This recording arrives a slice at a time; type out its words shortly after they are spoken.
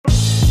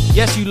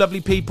Yes, you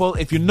lovely people,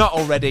 if you're not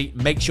already,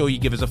 make sure you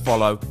give us a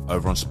follow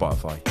over on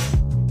Spotify.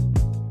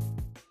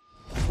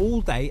 All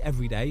day,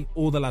 every day,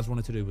 all the lads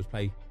wanted to do was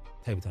play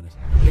table tennis.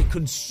 It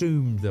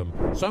consumed them.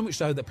 So much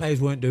so that players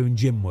weren't doing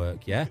gym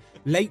work, yeah?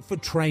 Late for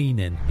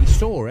training. He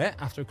saw it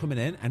after coming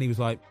in and he was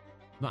like,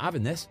 not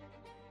having this.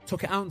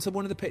 Took it out into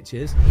one of the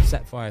pitches,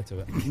 set fire to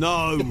it.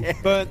 No.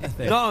 Burnt the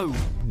thing. No.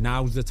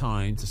 Now's the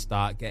time to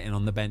start getting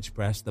on the bench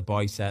press, the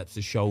biceps,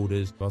 the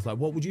shoulders. I was like,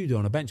 what would you do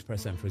on a bench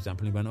press then, for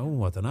example? And he went,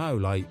 I don't know,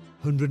 like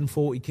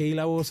 140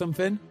 kilo or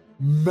something.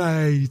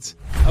 Mate.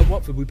 At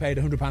Watford, we paid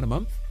 £100 a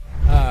month.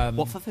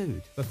 What for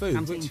food? For food.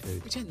 Canteen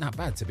food. Which ain't that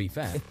bad, to be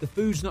fair. If the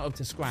food's not up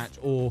to scratch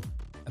or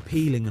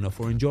appealing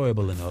enough or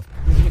enjoyable enough,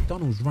 there's a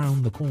McDonald's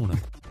round the corner.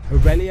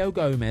 Aurelio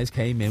Gomez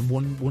came in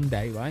one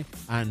day, right?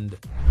 And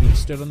he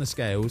stood on the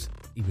scales.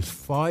 He was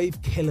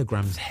 5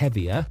 kilograms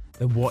heavier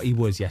than what he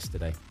was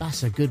yesterday.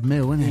 That's a good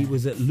meal, isn't it? He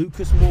was at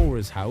Lucas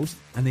Moura's house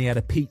and they had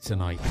a pizza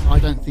night. I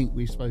don't think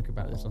we spoke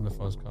about this on the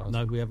Fozcast.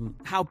 No, we haven't.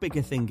 How big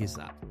a thing is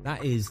that?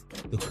 That is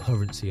the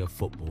currency of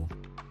football.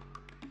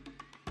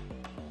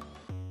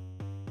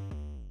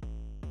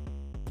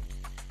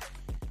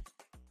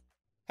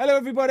 Hello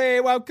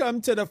everybody,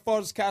 welcome to the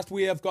Fozcast.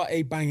 We have got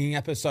a banging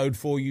episode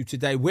for you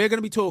today. We're going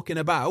to be talking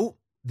about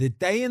the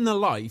day in the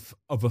life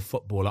of a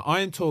footballer.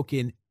 I am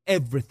talking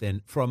everything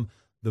from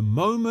the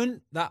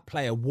moment that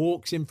player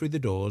walks in through the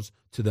doors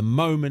to the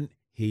moment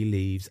he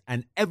leaves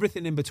and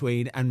everything in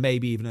between and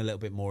maybe even a little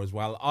bit more as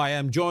well. I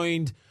am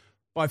joined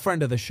by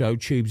friend of the show,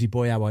 Tubesy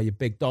Boy. How are you,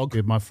 big dog?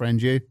 Good, my friend,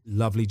 you.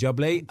 Lovely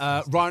jubbly.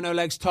 Rhino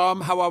Legs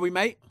Tom, how are we,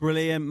 mate?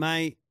 Brilliant,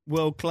 mate.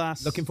 World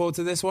class. Looking forward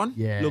to this one?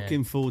 Yeah.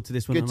 Looking forward to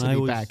this one. Good to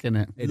be back, isn't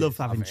it? Love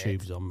having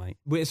tubes on, mate.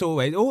 It's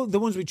always, all the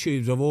ones with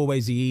tubes are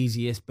always the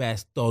easiest,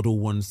 best, doddle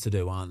ones to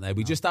do, aren't they?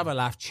 We just have a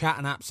laugh, chat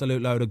an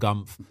absolute load of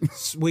gumph.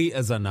 Sweet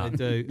as a nut.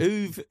 They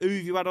do.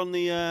 Who've you had on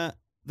the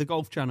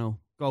golf channel,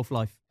 Golf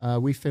Life?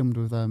 We filmed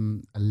with a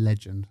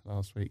legend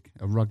last week,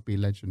 a rugby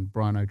legend,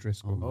 Brian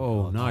O'Driscoll.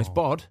 Oh, nice.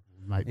 Bod?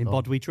 Mate, In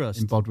Bod We Trust.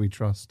 In Bod We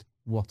Trust.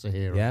 What a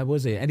hero. Yeah,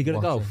 was he? Any good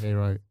at golf? What a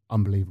hero.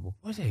 Unbelievable.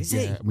 Was he? Is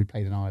he? And we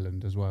played in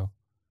Ireland as well.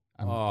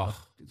 Oh.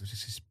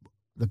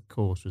 The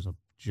course was a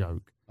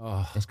joke.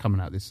 Oh. It's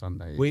coming out this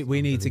Sunday.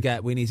 We need to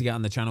get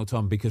on the channel,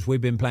 Tom, because we've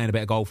been playing a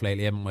bit of golf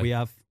lately, haven't we? We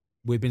have.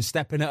 We've been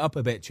stepping it up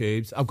a bit,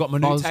 Tubes. I've got my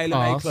new Fozcast.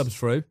 TaylorMade clubs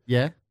through.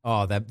 Yeah.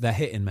 Oh, they're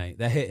hitting, mate.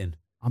 They're hitting.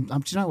 Do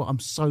you know what? I'm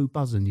so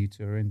buzzing you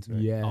two are into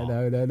it. Yeah,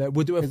 no.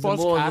 We'll do a 'Cause the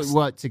more we Fozcast.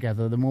 work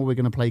together, the more we're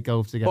going to play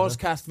golf together.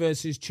 Fozcast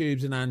versus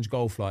Tubes and Ange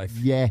Golf Life.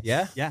 Yes.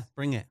 Yeah? Yeah,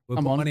 bring it. We'll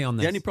Come put on. money on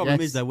this. The only problem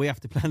Yes. is, though, we have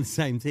to play on the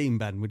same team,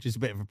 Ben, which is a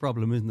bit of a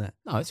problem, isn't it?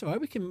 No, it's all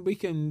right. We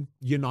can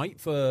unite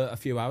for a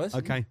few hours.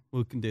 Okay,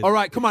 we can do that. All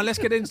right, come on, let's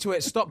get into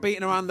it. Stop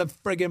beating around the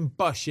frigging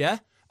bush, yeah?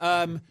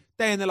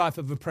 Day in the life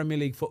of a Premier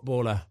League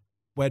footballer.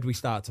 Where do we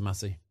start,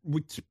 Tomasi?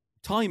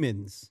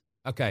 Timings.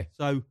 Okay.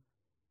 So,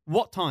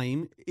 what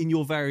time in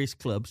your various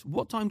clubs,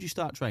 what time do you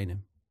start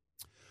training?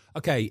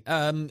 Okay,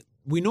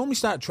 we normally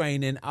start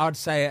training, I'd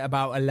say at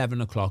about 11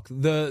 o'clock.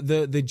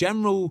 The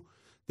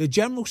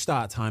general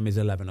start time is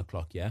 11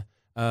 o'clock, yeah?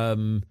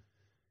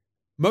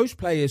 Most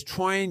players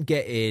try and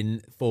get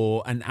in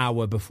for an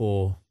hour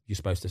before you're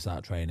supposed to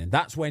start training.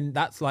 That's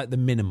like the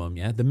minimum,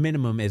 yeah? The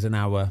minimum is an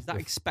hour. Is that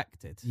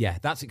expected? Yeah,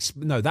 that's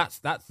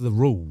the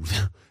rules.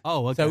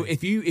 Oh, okay. So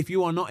if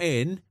you are not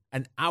in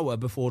an hour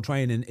before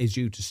training is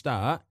due to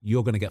start,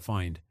 you're going to get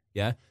fined.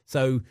 Yeah.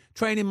 So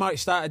training might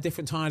start at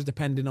different times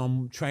depending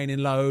on training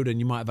load, and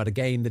you might have had a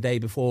game the day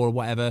before or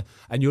whatever,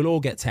 and you'll all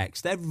get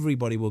text.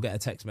 Everybody will get a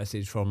text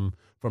message from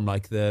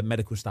like the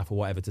medical staff or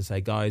whatever to say,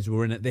 guys,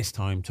 we're in at this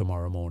time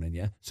tomorrow morning.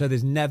 Yeah. So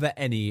there's never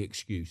any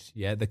excuse.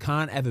 Yeah. There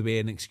can't ever be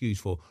an excuse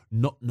for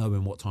not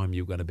knowing what time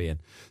you're going to be in.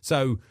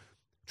 So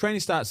training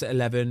starts at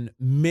 11.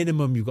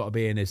 Minimum you've got to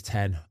be in is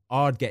 10.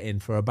 I'd get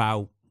in for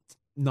about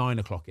 9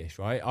 o'clock-ish,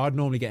 right? I'd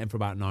normally get in for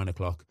about 9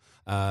 o'clock.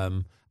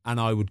 And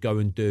I would go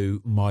and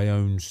do my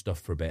own stuff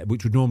for a bit,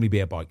 which would normally be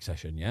a bike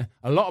session, yeah?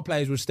 A lot of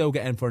players would still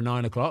get in for a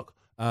 9 o'clock.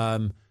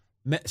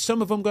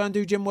 Some of them go and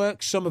do gym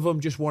work. Some of them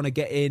just want to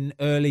get in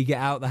early, get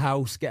out the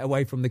house, get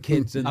away from the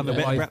kids and have a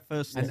bit of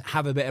breakfast. And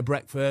have a bit of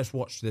breakfast,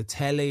 watch the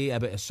telly, a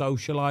bit of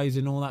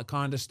socialising, all that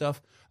kind of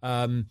stuff.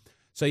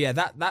 So yeah,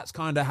 that's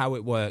kind of how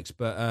it works.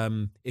 But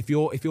if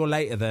you're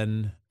later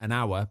than an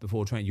hour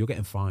before training, you're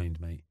getting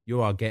fined, mate.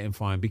 You are getting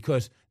fined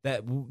because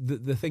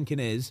the thinking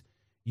is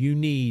you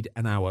need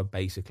an hour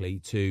basically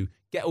to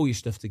get all your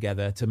stuff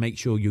together to make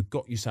sure you've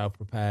got yourself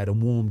prepared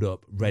and warmed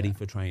up, ready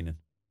for training.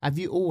 Have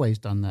you always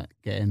done that,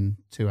 getting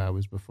 2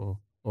 hours before?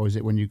 Or is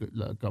it when you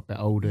got a bit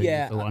older?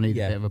 Yeah, you thought, I need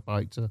a bit of a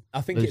bike to. I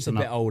think it's a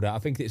bit older. I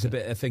think it's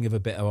a thing of a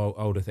bit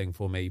older thing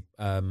for me.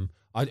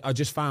 I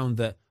just found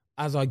that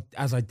as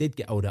I did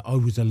get older, I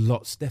was a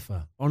lot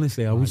stiffer.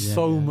 Honestly, I was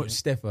much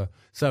stiffer.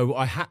 So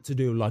I had to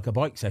do like a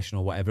bike session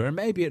or whatever, and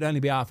maybe it'd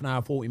only be half an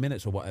hour, 40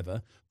 minutes or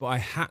whatever. But I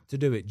had to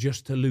do it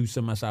just to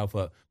loosen myself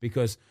up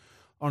because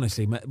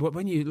honestly,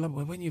 when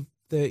you're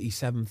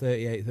 37,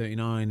 38,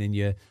 39 and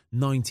you're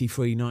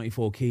 93,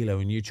 94 kilo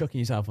and you're chucking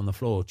yourself on the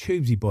floor,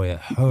 Tubesy boy, it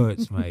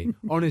hurts, mate.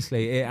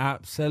 Honestly, it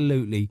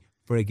absolutely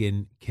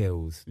friggin'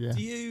 kills. Yeah.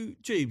 Do you,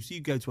 Tubes,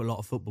 you go to a lot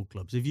of football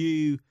clubs. Have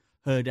you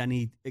heard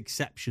any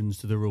exceptions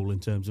to the rule in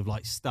terms of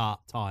like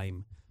start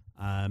time?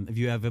 Have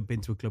you ever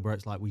been to a club where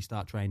it's like we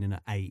start training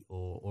at 8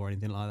 or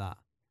anything like that?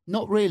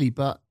 Not really,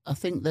 but I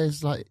think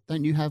there's like,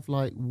 don't you have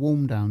like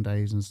warm down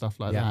days and stuff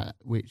like that,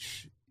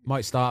 which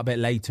Might start a bit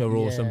later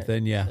or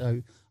something, yeah.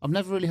 So I've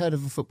never really heard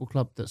of a football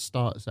club that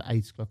starts at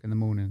 8 o'clock in the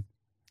morning.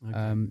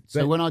 Okay.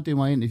 So when I do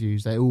my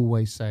interviews, they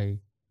always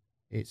say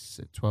it's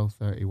at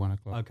 12:30, 1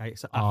 o'clock. Okay,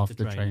 so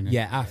after training.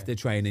 Yeah, after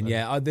training,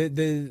 yeah.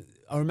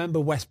 I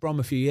remember West Brom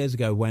a few years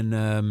ago when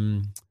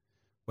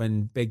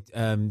big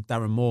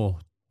Darren Moore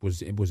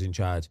was in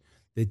charge.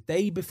 The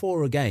day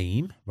before a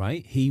game,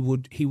 right, he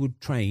would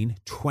train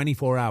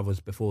 24 hours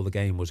before the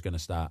game was going to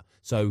start.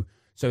 So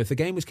if the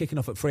game was kicking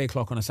off at 3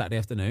 o'clock on a Saturday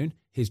afternoon,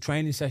 his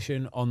training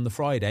session on the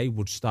Friday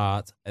would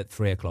start at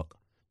 3 o'clock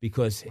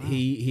because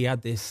he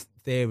had this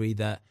theory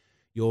that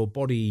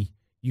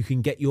you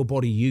can get your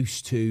body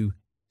used to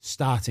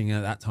starting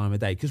at that time of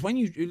day. Because when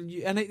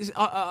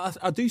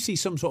I do see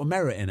some sort of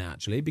merit in it,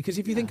 actually, because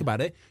if you think about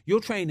it,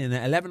 you're training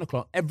at 11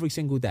 o'clock every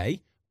single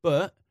day,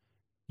 but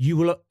you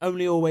will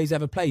only always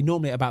ever play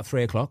normally at about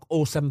 3 o'clock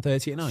or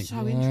 7:30 at night.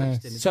 So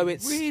interesting. So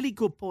it's really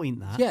good point,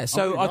 that. Yeah,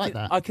 so really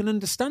I can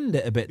understand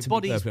it a bit. Your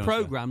body's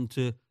programmed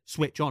to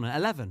switch on at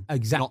 11.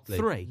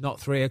 Exactly. Not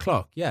 3. 3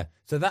 o'clock, yeah.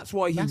 So that's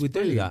why he would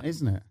do that.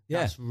 Isn't it?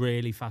 Yeah. That's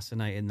really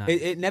fascinating. That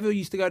It never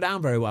used to go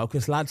down very well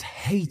because lads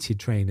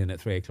hated training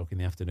at 3 o'clock in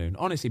the afternoon.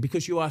 Honestly,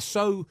 because you are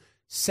so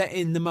set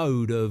in the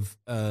mode of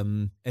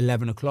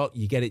 11 o'clock,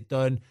 you get it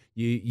done,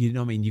 you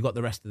know what I mean, you got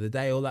the rest of the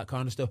day, all that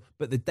kind of stuff.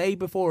 But the day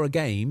before a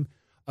game,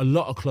 a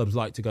lot of clubs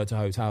like to go to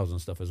hotels and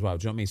stuff as well.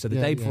 Do you know what I mean? So the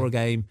day before a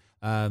game,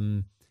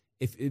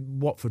 if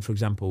Watford, for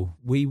example,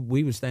 we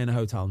would stay in a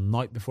hotel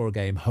night before a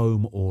game,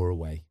 home or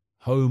away.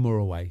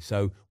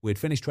 So we'd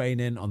finish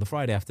training on the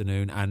Friday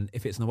afternoon, and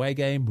if it's an away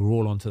game, we're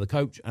all onto the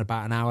coach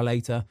about an hour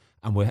later,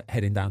 and we're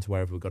heading down to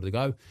wherever we've got to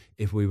go.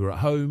 If we were at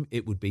home,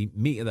 it would be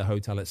meet at the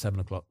hotel at 7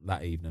 o'clock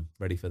that evening,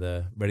 ready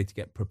to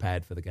get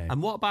prepared for the game.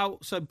 And what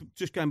about, so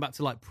just going back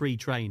to like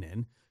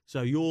pre-training,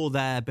 so you're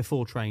there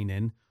before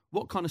training.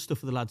 What kind of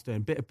stuff are the lads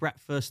doing? Bit of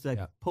breakfast,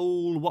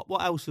 pool.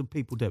 What else are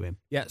people doing?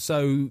 Yeah,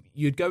 so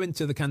you'd go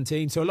into the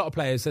canteen. So a lot of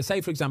players, so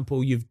say for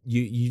example,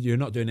 you're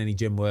not doing any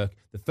gym work.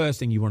 The first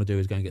thing you want to do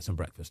is go and get some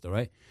breakfast. All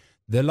right.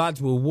 The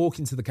lads will walk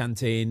into the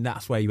canteen.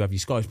 That's where you have your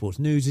Sky Sports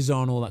News is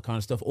on, all that kind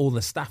of stuff. All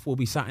the staff will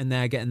be sat in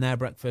there getting their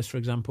breakfast, for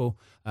example.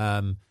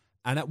 And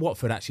at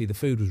Watford, actually, the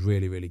food was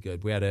really, really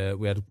good. We had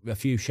a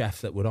few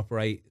chefs that would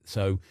operate.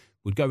 So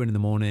we'd go in the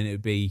morning. It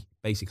would be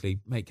basically,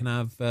 mate, can I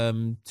have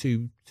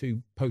two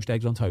poached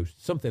eggs on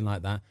toast? Something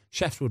like that.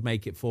 Chefs would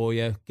make it for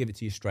you, give it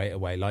to you straight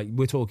away. Like,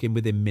 we're talking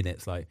within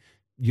minutes. Like,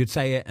 you'd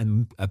say it,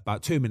 and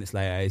about 2 minutes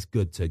later, it's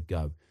good to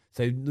go.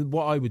 So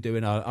what I would do,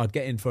 I'd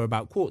get in for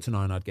about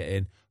 8:45. I'd get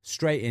in,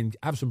 straight in,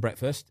 have some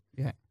breakfast.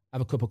 Yeah.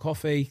 Have a cup of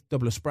coffee,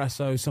 double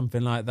espresso,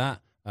 something like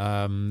that.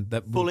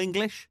 Full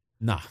English?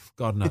 Nah,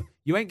 God, no.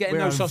 You ain't getting We're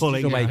no having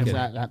sausage full or bacon.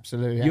 Exactly,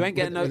 absolutely. You ain't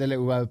getting with a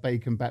little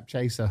bacon bap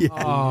chaser.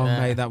 Oh,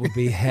 mate, that would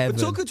be heaven.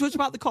 But talk to us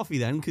about the coffee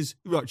then, because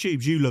right,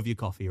 Tubes, you love your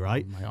coffee,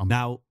 right? Mate, I'm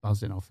now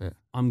buzzing off it.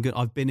 I'm good.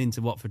 I've been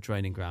into Watford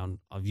training ground.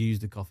 I've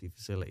used the coffee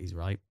facilities,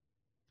 right?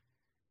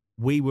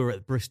 We were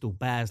at Bristol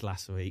Bears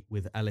last week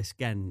with Ellis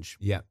Genge.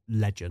 Yeah.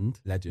 Legend.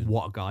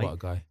 What a guy. What a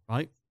guy.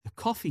 Right? The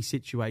coffee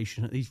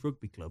situation at these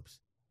rugby clubs,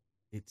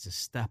 it's a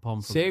step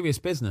on from Serious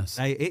business.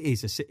 It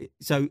is.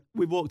 So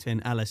we walked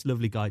in, Ellis,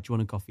 lovely guy, do you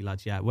want a coffee,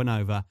 lads? Yeah, went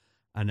over,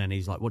 and then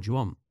he's like, what do you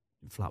want?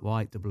 Flat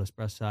white, double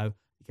espresso.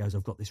 He goes,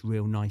 I've got this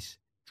real nice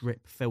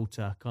drip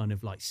filter, kind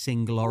of like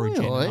single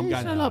origin. Really? I'm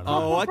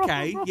going,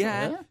 okay,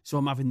 yeah. So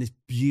I'm having this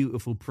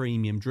beautiful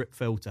premium drip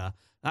filter.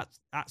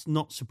 That's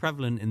not so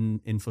prevalent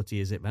in footy,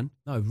 is it, Ben?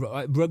 No,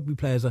 rugby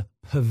players are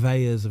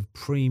purveyors of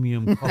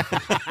premium coffee.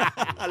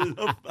 I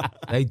love that.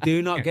 They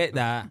do not get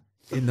that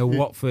in the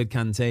Watford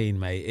canteen,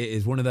 mate. It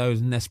is one of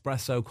those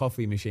Nespresso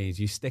coffee machines.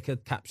 You stick a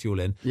capsule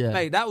in. Yeah.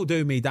 Mate, that will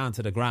do me down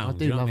to the ground. I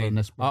do you know love what I mean?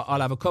 a Nespresso.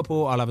 I'll have a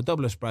couple, I'll have a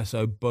double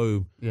espresso,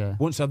 boom. Yeah.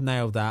 Once I've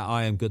nailed that,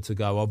 I am good to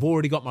go. I've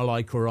already got my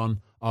Lycra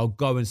on. I'll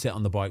go and sit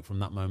on the bike from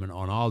that moment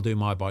on. I'll do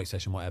my bike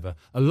session, whatever.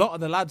 A lot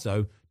of the lads,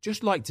 though,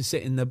 just like to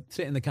sit in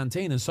the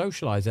canteen and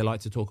socialise. They like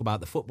to talk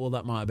about the football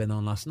that might have been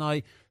on last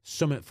night.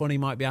 Something funny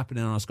might be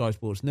happening on our Sky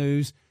Sports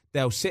News.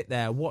 They'll sit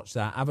there, watch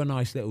that, have a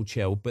nice little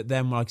chill. But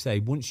then, like I say,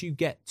 once you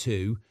get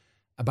to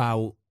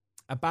about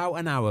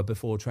an hour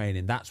before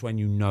training, that's when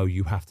you know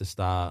you have to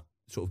start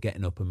sort of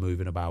getting up and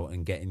moving about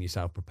and getting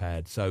yourself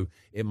prepared. So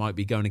it might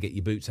be going to get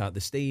your boots out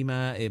the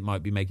steamer. It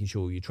might be making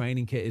sure your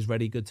training kit is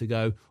ready, good to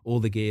go,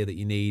 all the gear that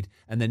you need.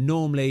 And then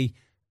normally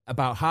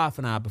about half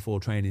an hour before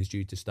training is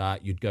due to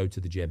start, you'd go to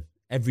the gym.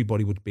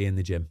 Everybody would be in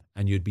the gym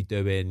and you'd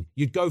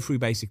go through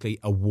basically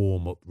a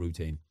warm-up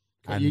routine.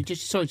 And You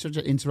just sorry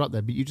to interrupt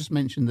there, but you just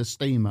mentioned the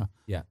steamer.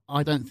 Yeah.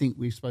 I don't think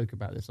we spoke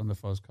about this on the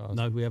Fozcast.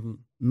 No, we haven't.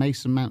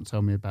 Mason Mount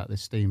told me about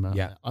this steamer.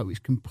 Yeah. It was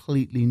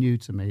completely new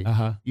to me.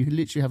 Uh-huh. You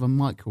literally have a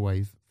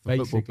microwave for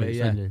football boots,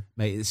 don't you?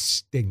 Mate, it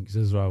stinks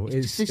as well. It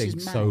This is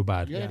stinks mad. so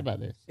bad. You heard about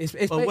this?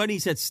 Well, when he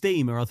said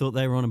steamer, I thought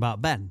they were on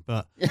about Ben,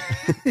 but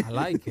I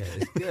like it.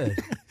 It's good.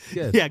 It's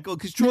good. yeah,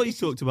 because Troy's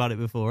talked about it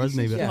before,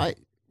 hasn't he? But Yeah. Like,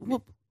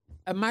 what?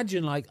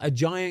 Imagine like a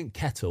giant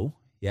kettle,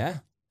 yeah,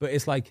 but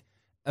it's like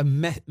a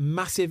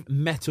massive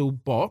metal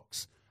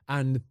box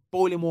and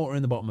boiling water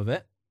in the bottom of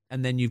it,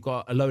 and then you've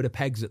got a load of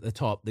pegs at the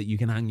top that you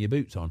can hang your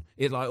boots on.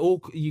 It's like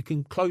you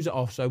can close it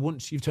off, so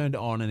once you've turned it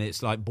on and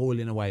it's like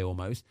boiling away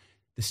almost,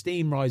 the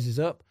steam rises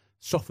up,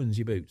 softens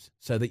your boots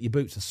so that your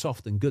boots are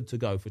soft and good to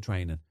go for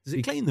training. does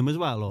it clean them as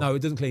well? Or? No,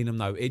 it doesn't clean them.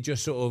 No, it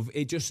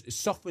just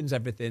softens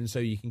everything so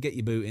you can get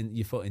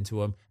your foot into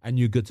them and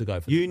you're good to go.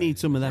 For You need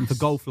some of them for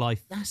golf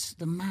life. That's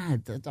the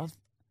mad.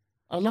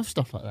 I love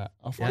stuff like that.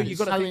 I find You've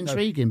it got to so think, though,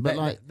 intriguing.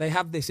 But they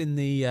have this in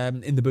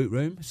the boot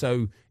room.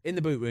 So in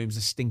the boot room's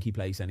a stinky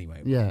place anyway.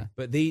 Right? yeah,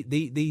 But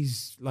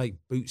these like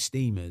boot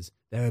steamers,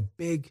 they're a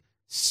big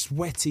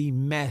sweaty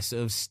mess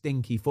of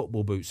stinky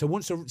football boots. So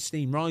once the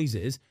steam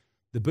rises,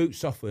 the boot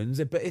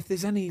softens. But if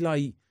there's any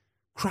like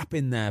crap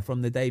in there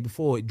from the day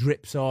before, it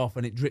drips off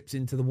and it drips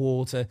into the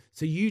water.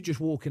 So you just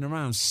walking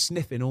around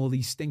sniffing all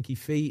these stinky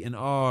feet and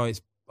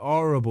it's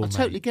horrible. I mate.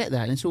 totally get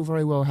that, and it's all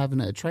very well having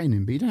it at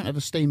training, but you don't have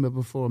a steamer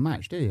before a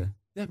match, do you?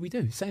 Yeah, we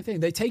do. Same thing.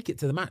 They take it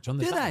to the match on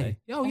the Do Saturday.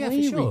 Oh, yeah, for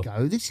here sure. we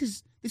go. This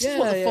is Yeah,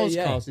 what the yeah,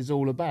 Fozcast yeah. is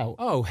all about.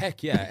 Oh,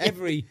 heck yeah.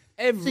 Every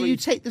So you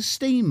take the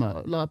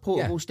steamer, like a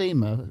portable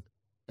steamer,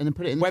 and then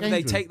put it in the whether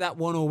they change room. take that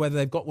one or whether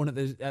they've got one at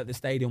the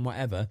stadium,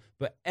 whatever,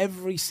 but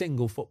every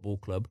single football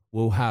club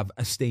will have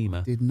a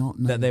steamer Did not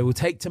know that they will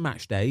take to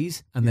match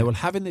days and they will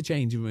have in the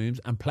changing rooms,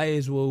 and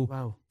players will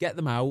Wow. get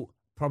them out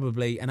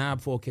probably an hour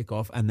before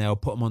kickoff and they'll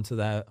put them onto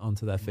their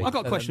feet. I've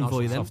got a So question they're nice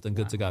for you and then. soft and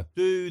good to go.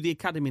 Do the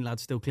academy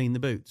lads still clean the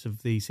boots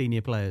of the senior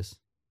players?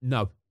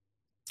 No,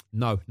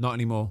 not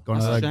anymore. Gone,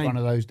 That's a shame. one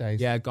of those days.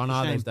 Yeah, gone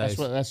are shame. those days.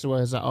 That's why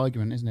there's that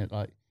argument, isn't it?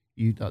 Like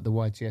the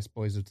YTS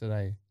boys of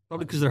today.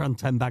 Probably because they're on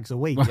 10 bags a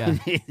week. Yeah,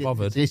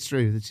 bothered. It's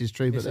true. This is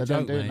true, It's but a they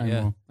don't joke, do it mate,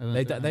 no yeah.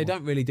 more. They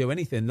don't really do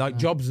anything like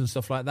jobs and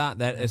stuff like that.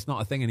 It's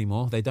not a thing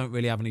anymore. They don't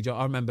really have any job.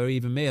 I remember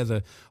even me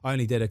I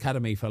only did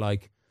academy for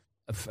like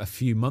a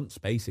few months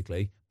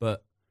basically,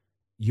 but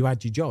you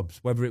had your jobs,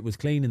 whether it was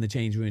cleaning the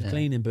change rooms,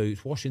 cleaning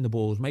boots, washing the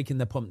balls,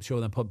 making sure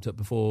they're pumped up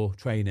before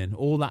training,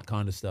 all that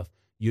kind of stuff.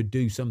 You'd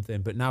do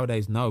something, but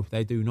nowadays, no,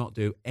 they do not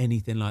do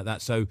anything like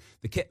that. So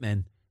the kit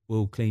men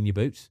will clean your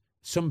boots.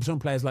 Some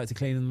players like to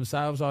clean them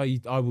themselves. I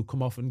would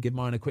come off and give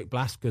mine a quick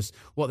blast because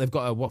what they've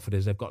got at Watford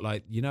is they've got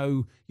like you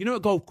know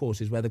at golf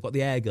courses where they've got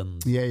the air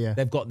guns. Yeah.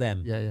 They've got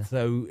them. Yeah.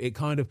 So it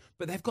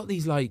but they've got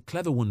these like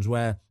clever ones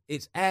where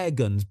it's air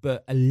guns,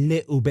 but a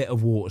little bit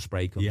of water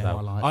spray comes Yeah, out.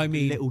 I like I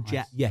mean, little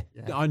jet. Yeah,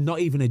 I'm not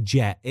even a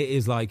jet. It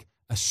is like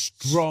a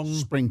strong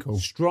Sprinkle.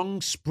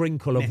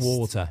 sprinkle of Mist.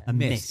 water. A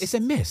mist. It's a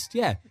mist.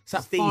 Yeah, it's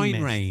that Steam fine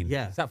mist. rain.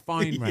 Yeah. It's that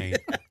fine rain.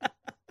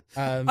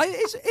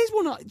 Here's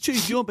one.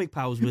 Choose your big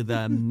pals with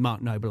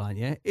Mark Noble, aren't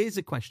you? Here's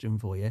a question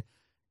for you.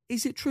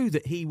 Is it true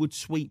that he would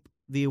sweep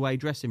the away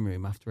dressing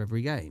room after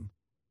every game?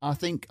 I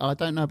think I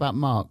don't know about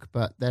Mark,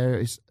 but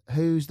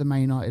who's the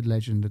Man United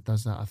legend that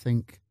does that? I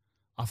think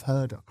I've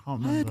heard. I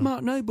can't I remember. heard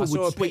Mark Noble I saw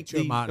a would sweep picture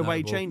of the Mark away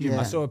Noble. changing Yeah.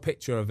 I room. saw a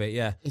picture of it.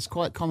 Yeah. It's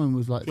quite common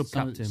with like Club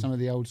captain. some of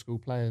the old school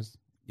players.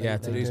 Yeah,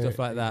 to do stuff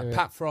like that.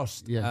 Pat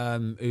Frost, Yeah.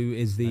 who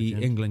is the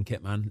Legend. England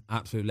kit man,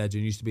 absolute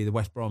legend, used to be the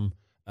West Brom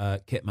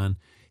kit man.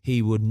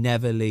 He would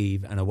never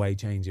leave an away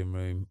changing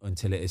room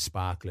until it is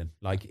sparkling.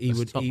 Like he That's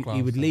would, top he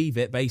class, would that. leave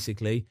it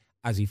basically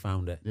as he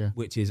found it, Yeah.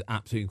 which is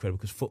absolutely incredible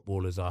because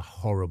footballers are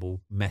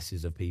horrible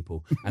messes of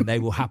people and they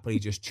will happily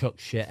just chuck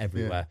shit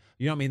everywhere.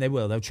 You know what I mean? They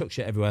will. They'll chuck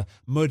shit everywhere,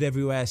 mud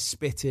everywhere,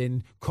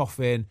 spitting,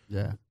 coughing,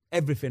 Yeah.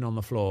 everything on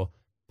the floor.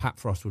 Pat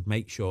Frost would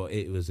make sure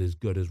it was as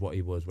good as what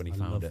he was when he I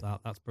found love it.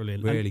 that. That's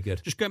brilliant. Really And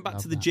good. Just going back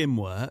Love to the that. gym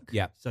work.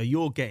 Yeah. So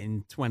you're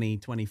getting 20,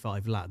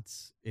 25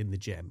 lads in the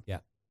gym. Yeah.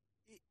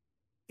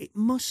 It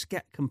must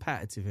get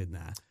competitive in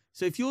there.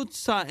 So if you're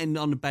starting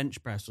on a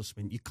bench press or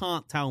something, you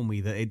can't tell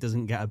me that it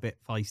doesn't get a bit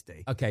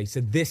feisty. Okay,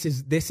 so this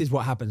is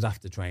what happens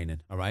after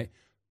training. All right,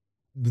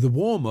 the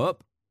warm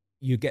up,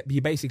 you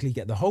basically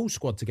get the whole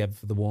squad together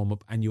for the warm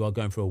up, and you are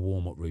going through a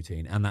warm up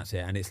routine, and that's it.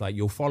 And it's like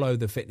you'll follow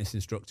the fitness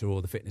instructor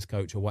or the fitness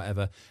coach or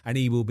whatever, and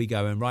he will be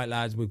going, right,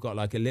 lads, we've got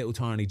like a little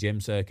tiny gym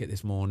circuit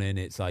this morning.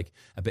 It's like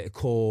a bit of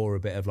core, a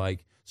bit of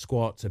like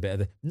squats, a bit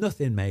of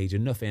nothing major,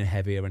 nothing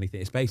heavy or anything.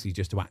 It's basically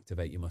just to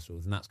activate your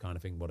muscles, and that's kind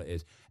of thing what it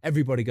is.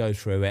 Everybody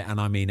goes through it, and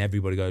I mean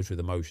everybody goes through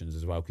the motions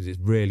as well because it's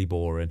really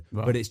boring,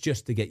 but it's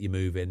just to get you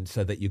moving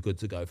so that you're good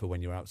to go for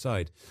when you're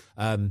outside.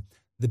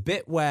 The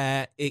bit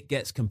where it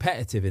gets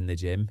competitive in the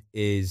gym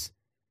is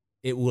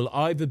it will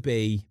either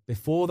be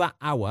before that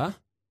hour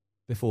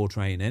before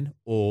training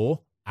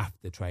or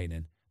after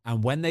training.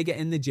 And when they get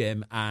in the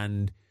gym,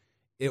 and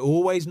it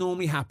always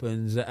normally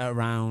happens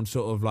around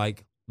sort of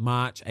like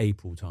March,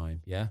 April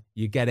time, yeah?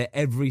 You get it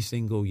every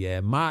single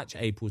year. March,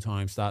 April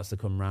time starts to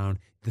come round.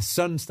 The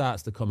sun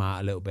starts to come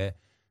out a little bit.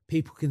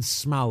 people can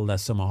smell their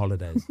summer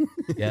holidays.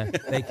 Yeah,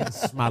 they can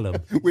smell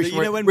them. Which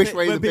way when the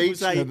people beach?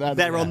 say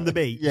they're on the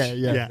beach. Yeah.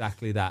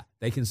 Exactly that.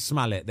 They can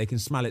smell it. They can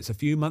smell it. It's a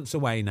few months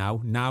away now.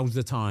 Now's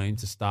the time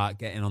to start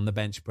getting on the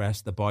bench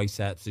press, the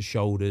biceps, the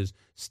shoulders.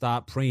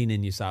 Start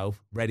preening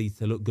yourself, ready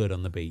to look good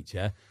on the beach.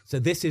 Yeah. So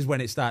this is when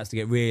it starts to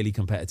get really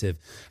competitive,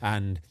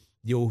 and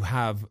you'll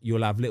have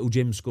little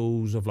gym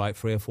schools of like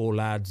 3 or 4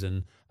 lads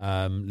and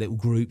little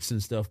groups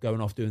and stuff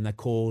going off doing their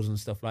cores and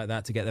stuff like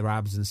that to get their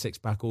abs and six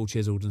pack all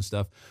chiseled and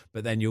stuff.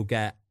 But then you'll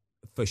get,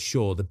 for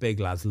sure, the big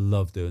lads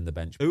love doing the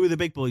bench. Who are the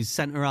big boys?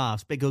 Centre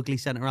halves, big ugly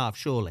centre half,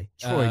 surely.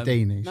 Troy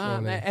Deeney, No,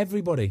 surely.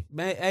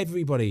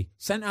 everybody.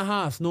 Centre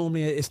halves,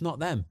 normally it's not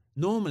them.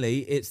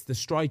 Normally it's the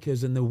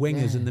strikers and the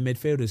wingers and the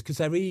midfielders because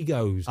their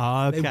egos.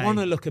 Okay. They want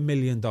to look $1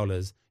 million.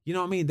 You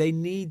know what I mean? They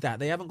need that.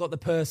 They haven't got the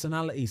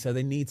personality, so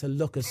they need to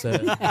look a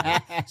certain.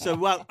 So,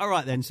 well, all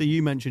right then. So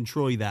you mentioned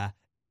Troy there.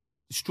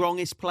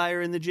 Strongest player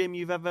in the gym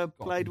you've ever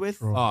played with?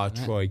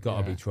 Troy,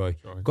 gotta be Troy.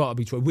 Gotta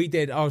be Troy. We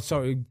did. Oh,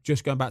 sorry.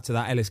 Just going back to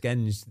that Ellis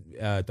Genge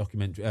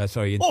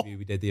interview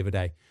we did the other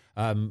day.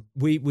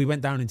 We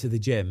went down into the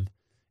gym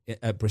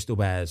at Bristol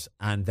Bears,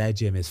 and their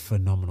gym is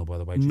phenomenal, by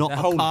the way. Not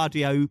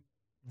cardio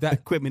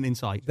equipment in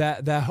sight.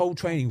 Their whole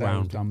training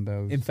ground.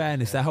 Dumbbells. In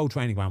fairness, their whole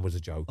training ground was a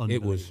joke.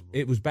 It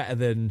was better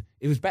than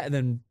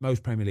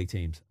most Premier League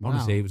teams.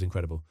 Honestly, it was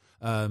incredible.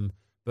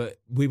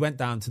 But we went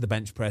down to the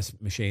bench press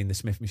machine, the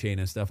Smith machine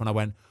and stuff, and I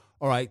went,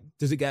 all right,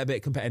 does it get a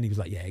bit competitive? And he was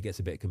like, yeah, it gets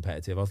a bit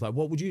competitive. I was like,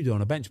 what would you do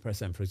on a bench press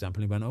then, for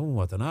example? And he went, oh,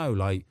 I don't know,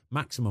 like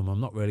maximum,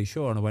 I'm not really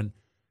sure. And I went,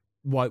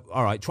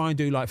 all right, try and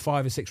do like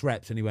 5 or 6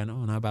 reps. And he went,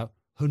 oh, no, about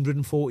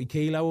 140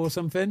 kilo or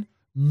something.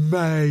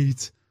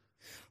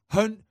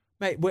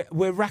 Mate,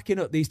 we're racking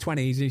up these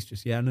 20s. He's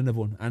just, and another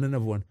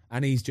one.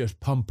 And he's just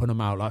pumping them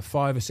out like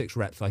 5 or 6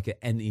 reps like it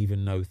ain't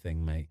even no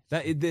thing, mate.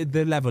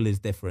 The level is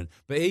different.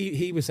 But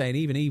he was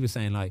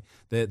saying like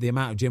the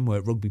amount of gym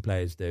work rugby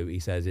players do, he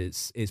says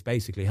it's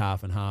basically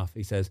half and half.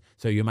 He says,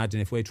 so you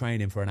imagine if we're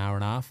training for an hour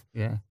and a half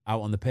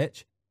out on the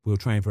pitch, we'll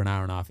train for an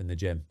hour and a half in the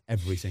gym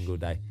every single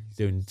day,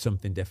 doing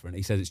something different.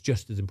 He says it's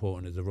just as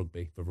important as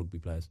rugby for rugby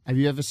players. Have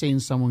you ever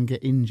seen someone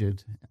get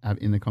injured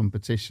in a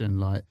competition?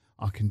 Like,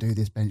 I can do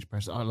this bench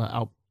press.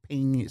 I'll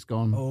ping, it's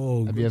gone.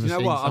 Oh, have you ever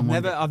seen what?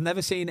 someone I've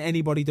never seen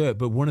anybody do it.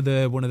 But one of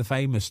the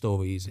famous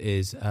stories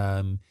is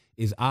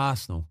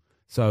Arsenal.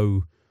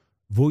 So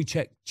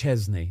Wojciech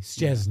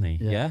Szczesny,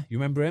 yeah, you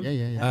remember him?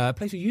 Yeah.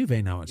 Plays for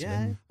Juve now,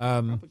 actually.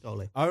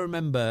 Yeah, I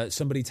remember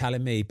somebody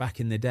telling me back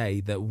in the day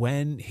that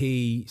when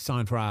he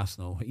signed for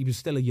Arsenal, he was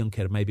still a young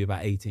kid, maybe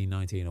about 18,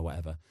 19 or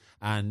whatever,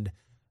 and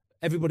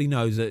everybody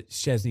knows that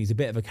Szczesny's a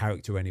bit of a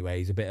character anyway.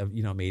 He's a bit of,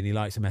 you know what I mean? He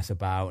likes to mess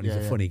about and he's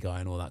a funny guy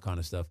and all that kind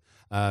of stuff.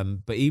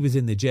 But he was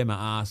in the gym at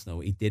Arsenal.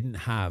 He didn't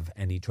have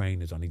any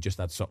trainers on. He just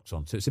had socks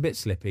on. So it's a bit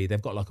slippy.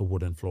 They've got like a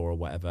wooden floor or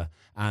whatever.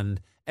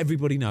 And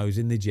everybody knows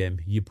in the gym,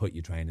 you put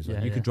your trainers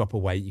on. You could drop a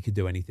weight. You could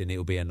do anything.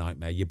 It'll be a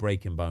nightmare. You're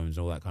breaking bones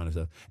and all that kind of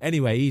stuff.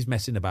 Anyway, he's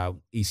messing about.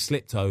 He's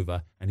slipped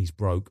over and he's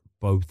broke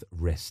both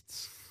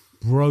wrists.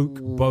 Broke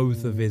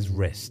both of his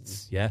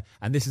wrists, yeah?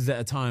 And this is at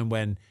a time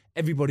when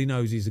everybody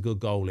knows he's a good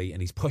goalie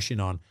and he's pushing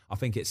on. I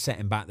think it's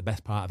setting back the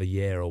best part of a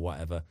year or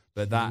whatever.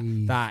 But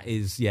that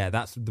is,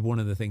 that's one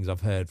of the things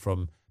I've heard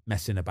from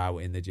messing about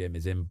in the gym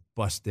is him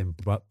busting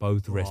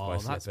both wrists by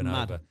slipping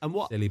over. And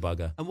what, silly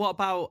bugger. And what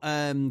about,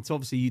 so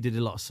obviously you did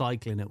a lot of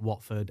cycling at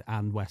Watford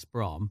and West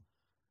Brom.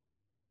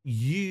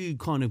 You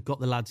kind of got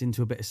the lads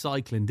into a bit of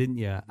cycling, didn't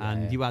you?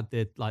 And you had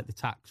the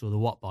tax or the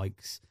Watt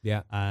bikes.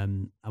 Yeah.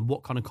 And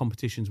what kind of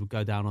competitions would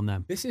go down on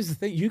them? This is the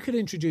thing. You could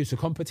introduce a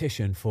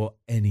competition for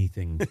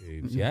anything,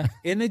 Tubes, yeah?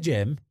 In a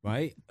gym,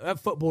 right? At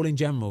football in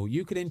general,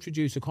 you could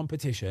introduce a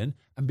competition,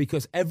 and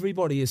because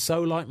everybody is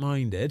so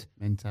like-minded,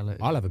 mentality.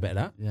 I'll have a bit of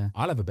that. Yeah.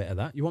 I'll have a bit of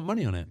that. You want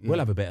money on it? Yeah. We'll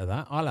have a bit of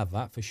that. I'll have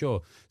that for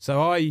sure.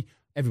 So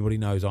everybody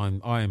knows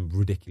I am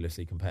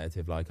ridiculously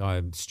competitive. Like, I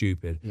am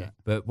stupid. Yeah.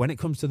 But when it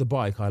comes to the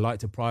bike, I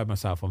like to pride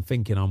myself on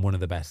thinking I'm one of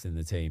the best in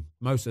the team.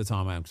 Most of the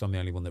time I am, because I'm the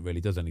only one that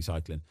really does any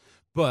cycling.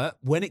 But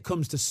when it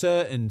comes to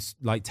certain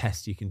like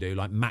tests you can do,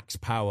 like max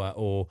power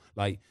or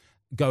like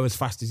go as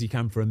fast as you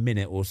can for a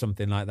minute or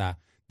something like that,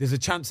 there's a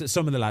chance that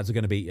some of the lads are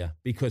going to beat you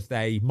because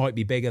they might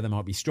be bigger, they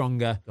might be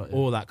stronger,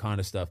 all that kind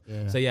of stuff.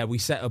 Yeah. So we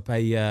set up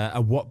a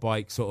Watt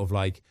bike, sort of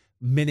like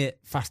minute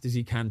fast as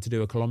you can to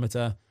do a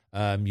kilometre.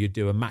 You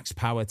do a max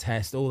power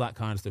test, all that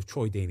kind of stuff.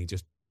 Troy Deeney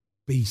just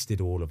beasted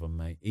all of them,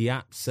 mate. He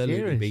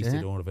absolutely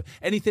beasted all of them.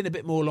 Anything a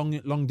bit more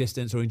long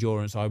distance or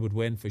endurance, I would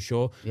win for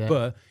sure. Yeah.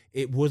 But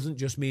it wasn't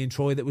just me and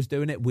Troy that was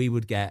doing it. We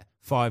would get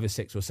 5 or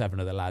 6 or 7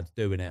 of the lads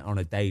doing it on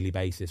a daily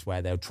basis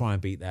where they'll try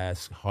and beat their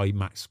high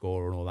max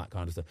score and all that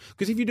kind of stuff.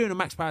 Because if you're doing a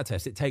max power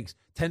test, it takes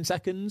 10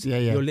 seconds. Yeah.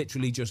 You're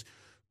literally just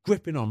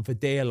gripping on for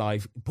dear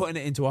life, putting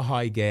it into a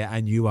high gear,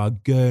 and you are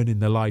gurning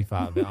the life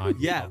out of it, aren't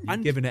you? Yeah.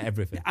 And giving it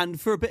everything. And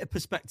for a bit of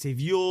perspective,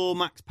 your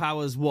max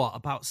power's what?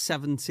 About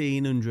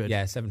 1,700?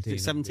 Yeah,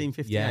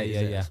 1750.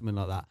 Yeah. Something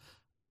like that.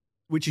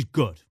 Which is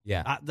good.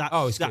 Yeah.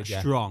 That's good,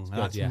 strong. It's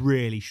that's good,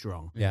 really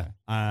strong. Yeah.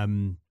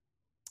 And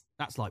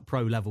that's like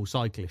pro level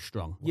cyclist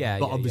strong. Yeah,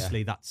 but yeah,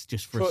 obviously that's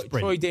just for a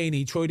sprint. Troy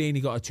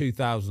Deeney got a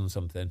 2000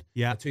 something.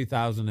 Yeah. A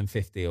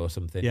 2050 or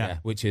something. Yeah. Yeah,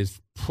 which is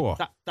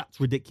That's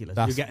ridiculous.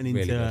 That's You're getting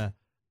really into good.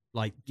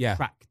 like Yeah.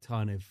 track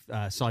kind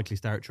of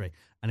cyclist territory.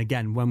 And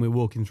again, when we were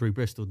walking through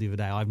Bristol the other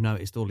day, I've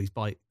noticed all these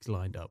bikes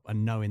lined up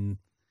and knowing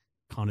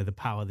kind of the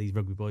power of these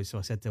rugby boys. So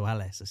I said to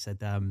Ellis, I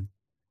said,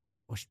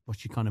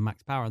 what's your kind of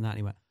max power on that? And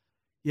he went,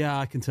 yeah,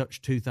 I can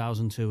touch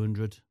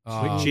 2,200,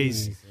 which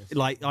is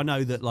like, I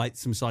know that like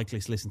some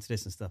cyclists listen to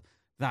this and stuff.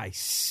 That is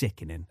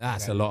sickening.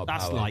 That's a lot of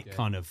That's power. like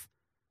kind of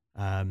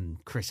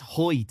Chris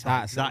Hoy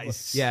type.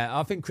 Yeah,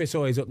 I think Chris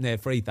Hoy's up near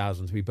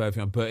 3,000 to be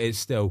perfectly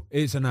honest, but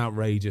it's an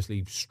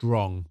outrageously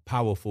strong,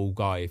 powerful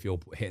guy if you're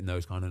hitting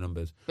those kind of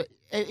numbers. But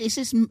is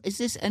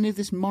this any of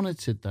this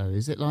monitored though?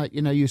 Is it like,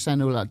 you're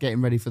saying all like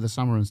getting ready for the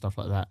summer and stuff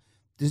like that?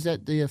 Does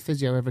the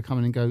physio ever come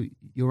in and go,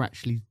 you're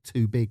actually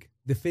too big?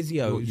 The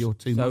physio, you're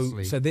too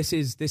muscly. So this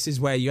is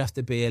where you have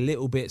to be a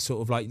little bit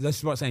sort of like, this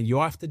is what I'm saying, you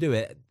have to do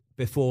it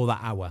before that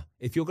hour.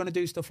 If you're going to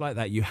do stuff like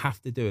that, you have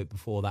to do it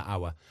before that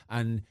hour.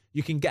 And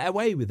you can get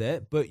away with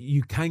it, but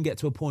you can get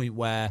to a point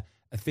where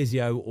a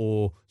physio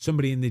or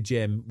somebody in the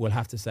gym will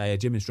have to say, a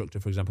gym instructor,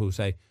 for example, will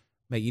say,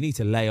 mate, you need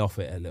to lay off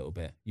it a little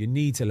bit. You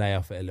need to lay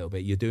off it a little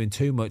bit. You're doing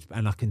too much,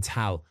 and I can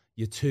tell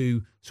you're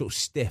too sort of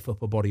stiff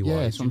upper body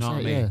wise. Yeah, you know what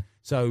I mean? Yeah.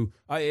 So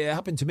it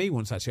happened to me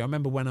once actually. I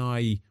remember when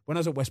I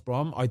was at West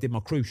Brom, I did my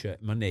cruciate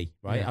in my knee.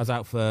 Right, Yeah. I was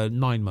out for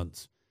 9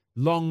 months.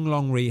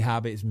 Long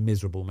rehab. It's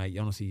miserable, mate.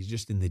 Honestly, you're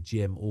just in the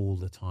gym all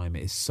the time.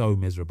 It is so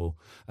miserable.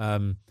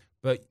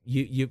 But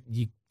you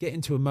get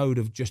into a mode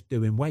of just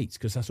doing weights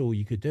because that's all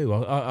you could do.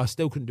 I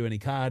still couldn't do any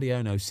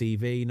cardio, no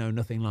CV, no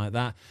nothing like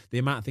that. The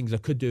amount of things I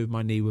could do with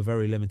my knee were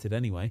very limited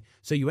anyway.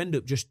 So you end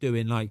up just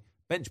doing like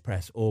bench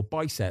press or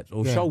biceps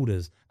or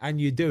shoulders,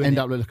 and you're doing End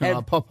up looking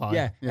like Popeye.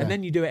 Yeah, and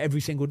then you do it every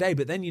single day.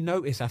 But then you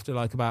notice after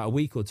like about a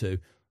week or two,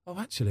 oh,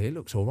 actually, it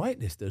looks all right.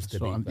 This does to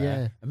be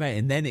fair, mate.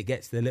 And then it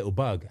gets the little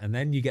bug, and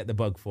then you get the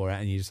bug for it,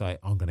 and you're just like,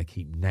 I'm going to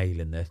keep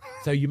nailing this.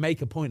 So you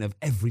make a point of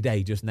every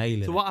day just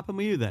nailing. So what happened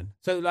with you then?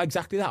 So like,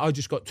 exactly that. I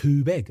just got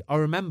too big. I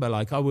remember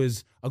like I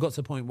got to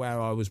the point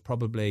where I was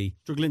probably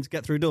Struggling to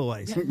get through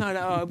doorways. yeah,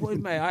 no,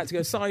 mate. I had to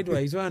go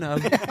sideways, weren't I? I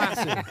was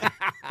massive.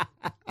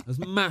 It was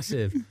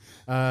massive.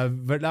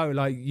 But no,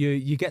 like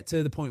you get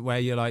to the point where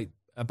you're like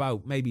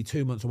about maybe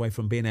 2 months away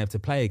from being able to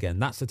play again.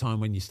 That's the time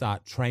when you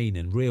start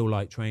training, real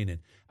light training.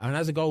 And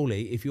as a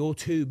goalie, if you're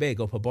too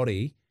big upper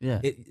body,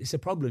 it's a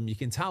problem. You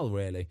can tell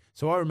really.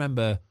 So I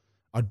remember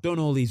I'd done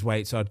all these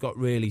weights. So I'd got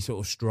really sort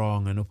of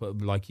strong and up,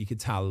 like you could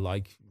tell,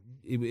 like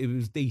it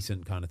was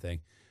decent kind of thing.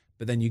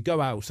 But then you go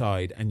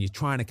outside and you're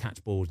trying to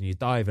catch balls and you're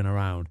diving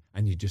around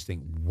and you just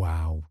think,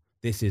 wow,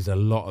 this is a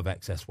lot of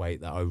excess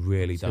weight that I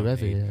really don't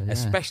need. Yeah.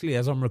 Especially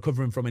as I'm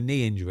recovering from a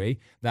knee injury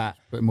that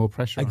put more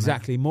pressure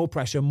exactly, more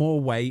pressure, more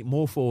weight,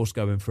 more force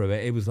going through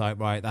it. It was like,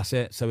 right, that's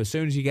it. So as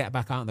soon as you get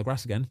back out on the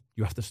grass again,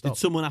 you have to stop.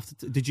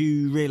 Did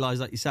you realise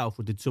that yourself,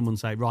 or did someone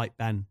say, right,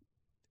 Ben,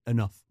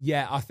 enough?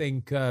 Yeah, I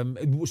think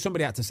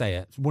somebody had to say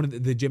it. One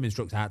of the gym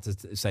instructor had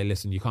to say,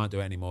 listen, you can't do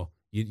it anymore.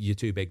 You're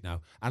too big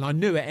now. And I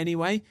knew it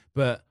anyway,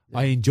 but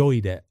I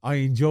enjoyed it. I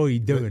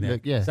enjoyed doing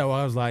it. Yeah. So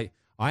I was like,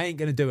 I ain't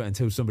going to do it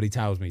until somebody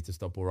tells me to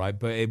stop, all right?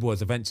 But it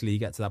was eventually you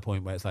get to that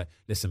point where it's like,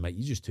 listen, mate,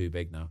 you're just too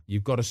big now.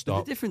 You've got to stop.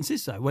 But the difference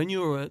is, though, when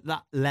you're at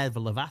that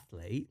level of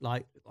athlete,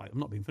 like I'm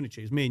not being funny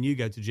to you, it's me and you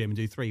go to the gym and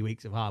do 3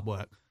 weeks of hard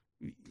work.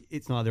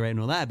 It's neither here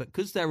nor there, but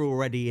because they're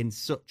already in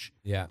such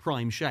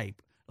prime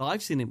shape, like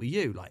I've seen it with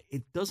you, like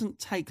it doesn't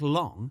take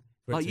long.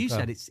 Like you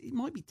said, it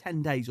might be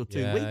 10 days or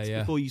 2 weeks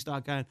before you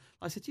start going.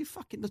 I said, you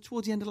fucking,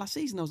 towards the end of last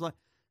season, I was like,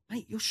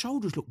 mate, your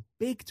shoulders look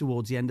big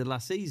towards the end of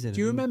last season. Do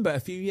you remember a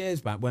few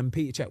years back when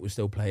Peter Cech was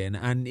still playing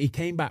and he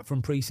came back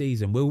from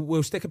pre-season?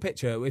 We'll stick a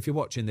picture, if you're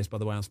watching this, by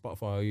the way, on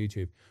Spotify or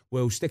YouTube,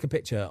 we'll stick a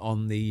picture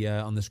on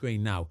the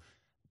screen now.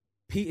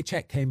 Peter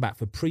Cech came back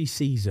for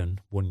pre-season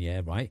one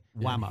year, right?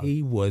 Whammo. And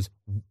he was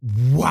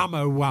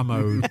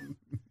whammo.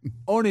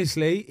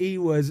 Honestly, he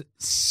was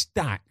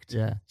stacked.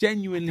 Yeah.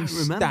 Genuinely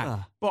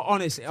stacked. But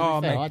honestly,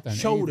 mate,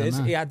 shoulders,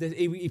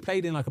 he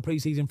played in like a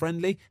pre-season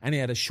friendly and he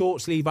had a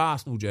short sleeve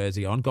Arsenal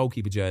jersey on,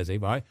 goalkeeper jersey,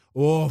 right?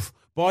 Oof.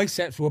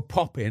 Biceps were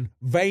popping,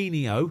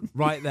 Veinio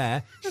right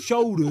there,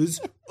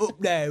 shoulders up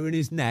there in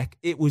his neck.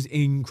 It was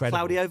incredible.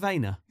 Claudio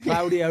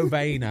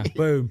Vayner.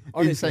 Boom.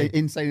 Honestly.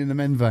 Insane in the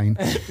men vein.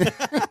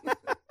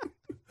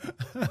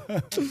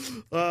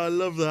 I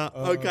love that.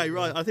 Okay,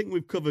 right. I think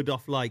we've covered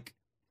off like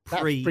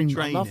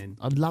pre-training.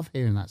 I love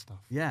hearing that stuff.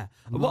 Yeah.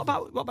 What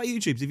about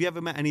YouTubes? Have you ever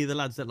met any of the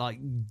lads that like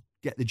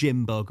get the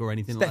gym bug or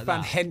anything like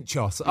that? Stefan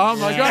Henchos. Oh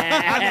my God.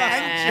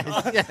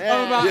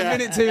 I'm about a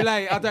minute too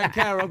late. I don't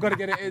care. I've got to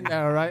get it in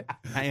there, all right?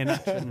 Hey, no,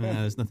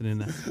 there's nothing in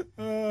there.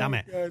 Damn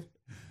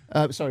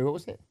it. Sorry, what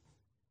was it?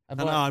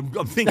 I'm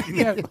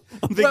thinking.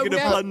 I'm thinking of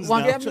puns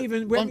now. We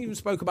haven't even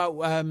spoke about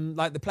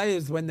like the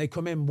players when they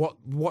come in. What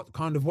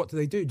do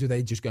they do? Do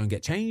they just go and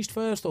get changed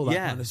first, or that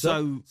kind of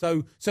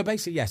stuff? So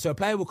basically, So a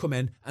player will come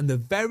in, and the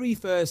very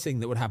first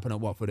thing that would happen at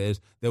Watford is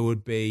there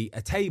would be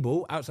a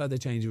table outside the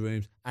changing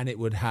rooms, and it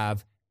would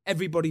have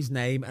everybody's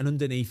name, and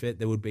underneath it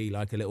there would be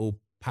like a little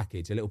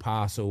package, a little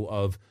parcel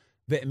of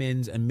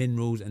vitamins and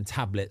minerals and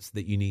tablets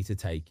that you need to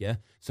take. Yeah.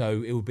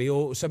 So it will be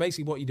all. So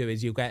basically, what you do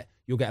is you'll get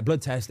a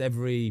blood test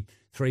every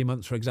 3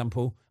 months, for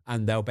example,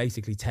 and they'll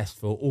basically test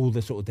for all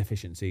the sort of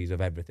deficiencies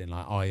of everything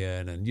like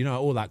iron and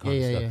all that kind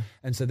of stuff. Yeah.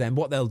 And so then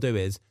what they'll do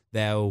is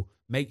they'll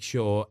make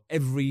sure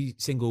every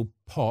single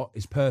pot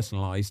is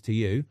personalised to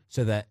you,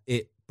 so that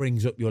it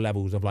brings up your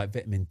levels of like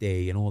vitamin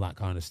D and all that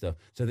kind of stuff,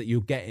 so that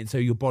you'll get in, so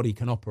your body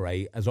can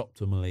operate as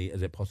optimally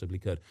as it possibly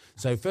could.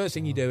 So first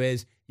thing you do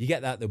is you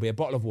get that, there'll be a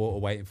bottle of water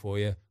waiting for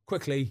you,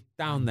 quickly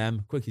down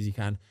them, quick as you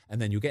can, and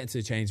then you'll get into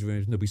the change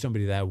rooms and there'll be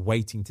somebody there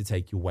waiting to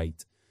take your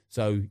weight.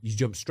 So you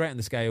jump straight on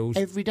the scales.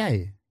 Every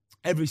day?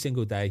 Every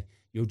single day.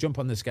 You'll jump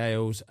on the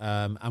scales,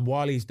 and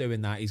while he's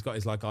doing that, he's got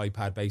his like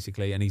iPad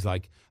basically, and he's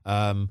like,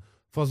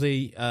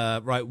 Fozzie,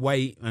 right,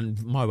 weight,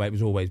 and my weight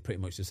was always pretty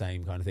much the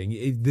same kind of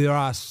thing. There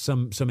are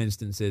some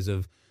instances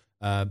of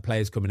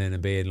players coming in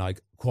and being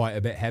like quite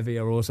a bit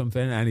heavier or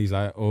something, and he's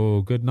like,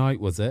 "Oh, good night,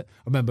 was it?"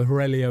 I remember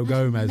Aurelio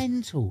Gomez,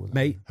 mental,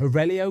 mate.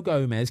 Aurelio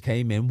Gomez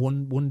came in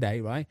one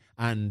day, right,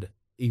 and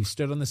he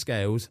stood on the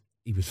scales.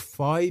 He was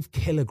 5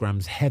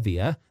 kilograms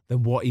heavier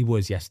than what he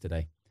was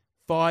yesterday.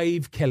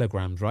 5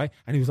 kilograms, right,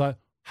 and he was like,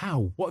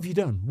 "How? What have you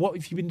done? What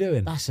have you been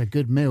doing?" That's a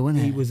good meal, isn't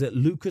it? He was at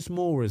Lucas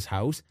Moura's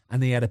house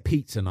and they had a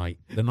pizza night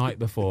the night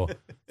before.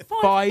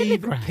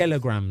 5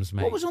 kilograms,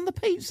 mate. What was on the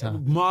pizza?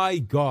 My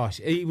gosh,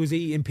 he was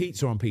eating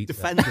pizza on pizza.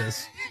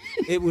 Defenders.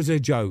 It was a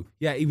joke.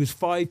 Yeah, he was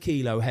 5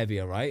 kilo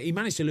heavier, right? He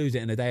managed to lose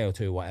it in a day or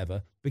two or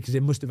whatever, because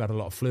it must have had a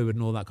lot of fluid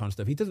and all that kind of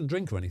stuff. He doesn't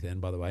drink or anything,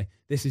 by the way.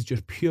 This is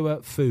just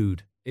pure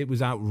food. It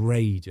was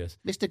outrageous.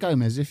 Mr.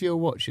 Gomez, if you're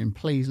watching,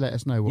 please let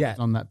us know what was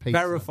on that pizza.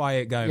 Verify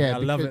it, Gomez. I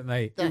love it,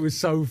 mate. It was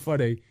so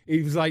funny.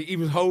 He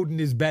was holding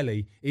his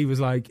belly. He was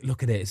like,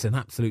 "Look at it. It's an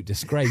absolute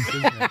disgrace,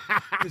 isn't it?"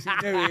 Because he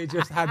knew he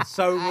just had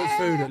so much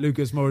food at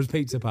Lucas Moura's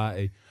pizza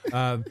party.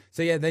 So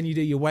yeah, then you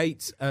do your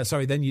weights.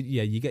 Then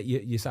you get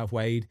yourself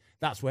weighed.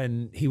 That's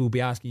when he will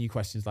be asking you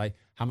questions like,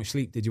 how much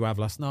sleep did you have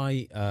last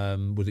night?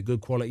 Was it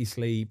good quality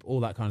sleep? All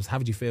that kind of stuff. How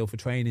did you feel for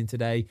training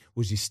today?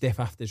 Was you stiff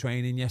after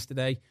training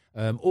yesterday?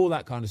 All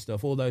that kind of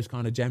stuff. All those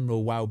kind of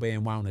general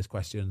well-being, wellness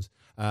questions.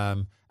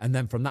 And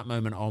then from that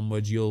moment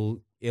onwards,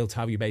 he'll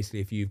tell you basically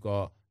if you've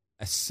got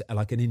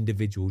like an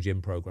individual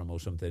gym program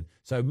or something.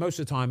 So most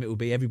of the time it will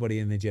be everybody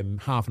in the gym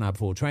half an hour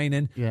before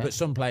training. Yeah. But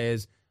some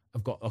players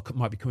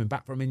might be coming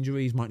back from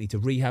injuries, might need to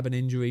rehab an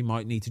injury,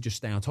 might need to just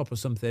stay on top of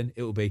something.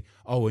 It will be,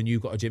 and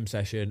you've got a gym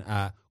session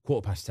at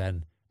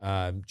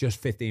 10:15, just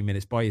 15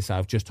 minutes by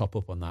yourself, just top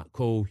up on that.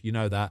 Cool, you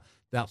know that.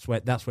 That's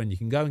when you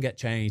can go and get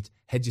changed,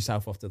 head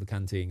yourself off to the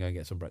canteen, go and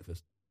get some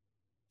breakfast.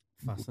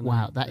 Fascinating.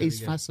 Wow, that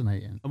is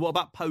fascinating. And what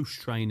about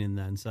post-training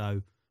then?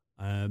 So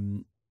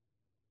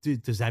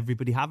does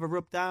everybody have a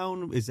rub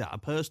down? Is that a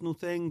personal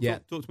thing? Yeah.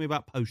 Talk to me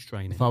about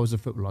post-training. If I was a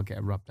footballer, I'd get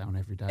a rub down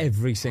every day.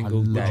 Every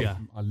single day.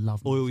 I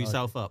love Oil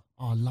yourself up.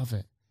 Oh, I love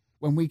it.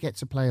 When we get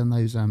to play on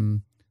those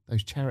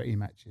charity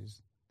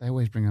matches, they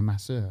always bring a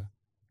masseur.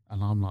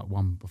 And I'm like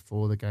one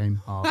before the game,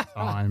 half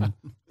time,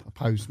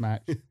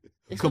 post-match.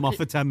 Come off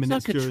for 10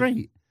 minutes. It's like a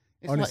treat.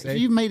 It's honestly, like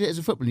if you've made it as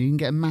a footballer, you can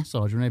get a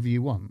massage whenever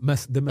you want.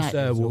 The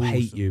masseur will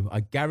hate you. I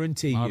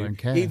guarantee you. I don't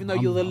care. Even though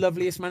you're the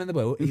loveliest man in the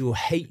world, he will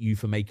hate you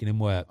for making him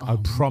work. I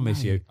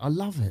promise you. I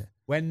love it.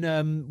 When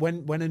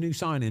a new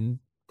signing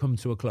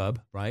comes to a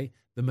club, right,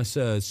 the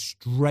masseurs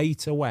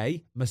straight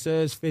away,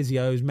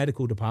 physios,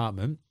 medical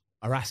department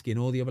are asking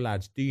all the other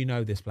lads, "Do you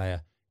know this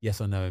player?" "Yes,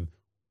 I know him."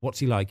 "What's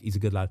he like?" "He's a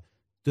good lad."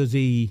 Does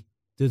he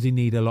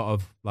need a lot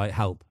of like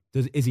help?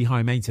 Is he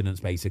high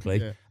maintenance, basically?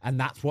 Yeah. And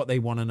that's what they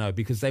want to know,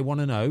 because they want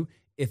to know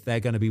if they're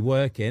going to be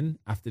working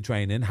after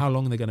training, how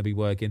long they're going to be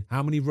working,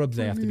 how many rubs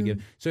they have to be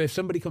given. So if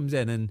somebody comes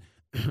in, and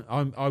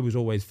I was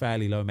always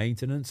fairly low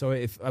maintenance,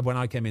 so when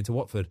I came into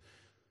Watford,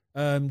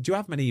 do you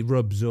have many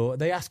rubs, or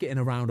they ask it in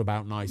a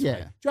roundabout nice way?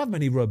 Do you have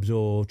many rubs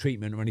or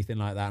treatment or anything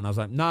like that? And I was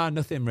like, "Nah,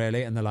 nothing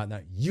really." And they're like,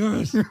 "That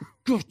yes,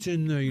 get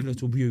in there, you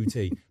little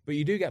beauty." But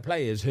you do get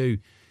players who.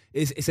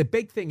 It's a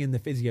big thing in the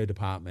physio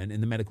department, in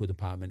the medical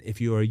department.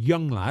 If you're a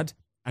young lad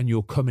and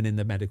you're coming in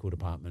the medical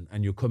department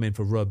and you're coming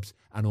for rubs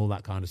and all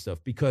that kind of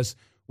stuff, because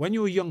when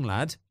you're a young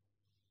lad,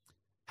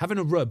 having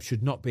a rub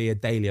should not be a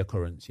daily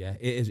occurrence. Yeah,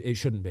 it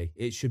shouldn't be.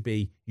 It should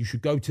be, you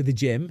should go to the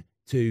gym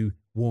to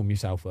warm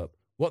yourself up.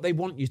 What they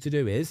want you to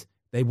do is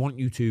they want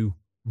you to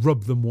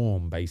rub them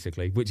warm,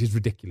 basically, which is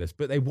ridiculous.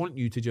 But they want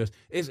you to just,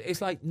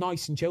 it's like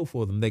nice and chill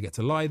for them. They get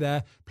to lie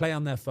there, play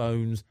on their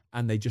phones,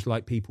 and they just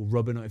like people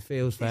rubbing it. It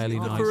feels fairly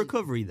nice. For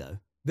recovery, though?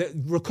 The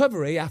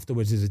recovery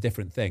afterwards is a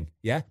different thing,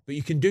 yeah? But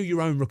you can do your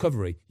own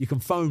recovery. You can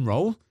foam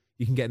roll.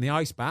 You can get in the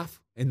ice bath,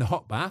 in the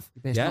hot bath.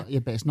 But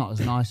it's not as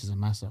nice as a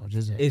massage,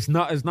 is it? It's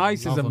not as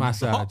nice as a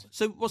massage.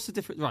 So what's the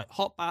difference? Right,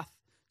 hot bath.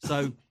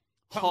 So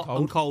hot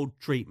and cold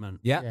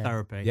treatment.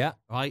 Therapy. Yeah.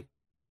 Right?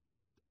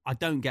 I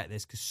don't get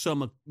this, because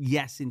some are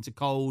into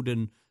cold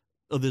and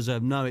others are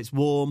no, it's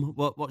warm.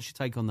 What's your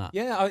take on that?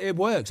 Yeah, it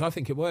works. I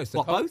think it works.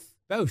 Both?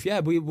 Both, yeah.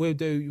 We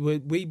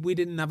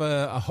didn't have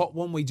a hot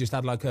one. We just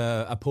had like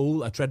a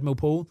treadmill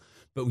pool.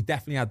 but we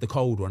definitely had the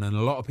cold one, and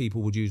a lot of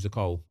people would use the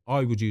cold.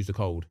 I would use the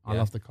cold. I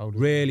love the cold.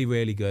 Really,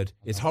 really good.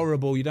 It's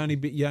horrible. You only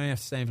have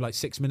to stay in for like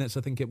 6 minutes,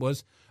 I think it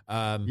was.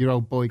 Your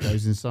old boy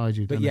goes inside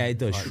you. But yeah, it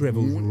does.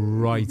 Shrivels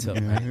right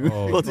up, mate.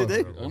 Oh, What did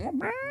it?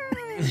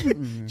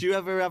 Do you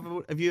ever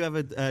have you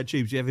ever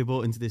Tubes? You ever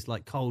bought into this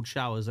like cold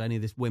showers or any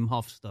of this Wim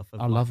Hof stuff?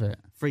 I love it.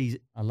 Freeze.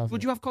 I love it.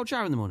 Would you have cold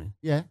shower in the morning?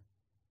 Yeah.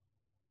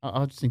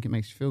 I just think it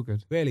makes you feel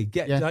good. Really?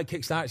 Yeah. Like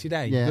kickstarts your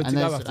day? Yeah, Good and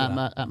to go there's, after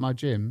that. at my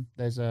gym,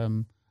 there's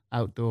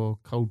outdoor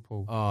cold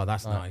pool. Oh,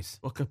 that's Like, nice.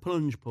 Like a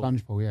plunge pool.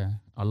 Plunge pool, yeah.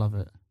 I love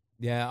it.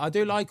 Yeah, I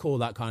do like all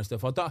that kind of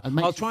stuff. It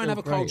makes I'll you try and feel have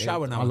a cold great.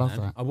 shower now I and love then.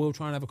 that. I will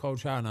try and have a cold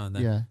shower now and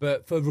then. Yeah.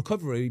 But for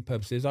recovery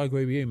purposes, I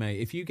agree with you, mate.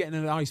 If you get in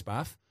an ice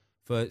bath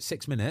for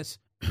 6 minutes,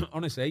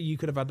 honestly, you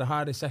could have had the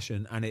hardest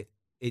session, and it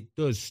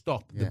does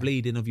stop the Yeah.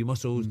 bleeding of your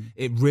muscles.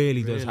 It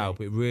really does Really?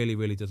 help. It really,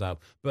 really does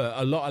help. But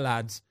a lot of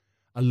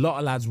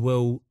lads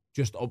will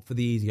just opt for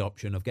the easy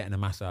option of getting a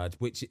massage,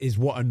 which is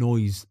what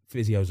annoys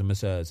physios and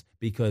masseurs,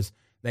 because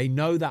they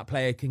know that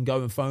player can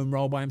go and foam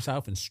roll by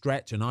himself and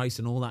stretch and ice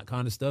and all that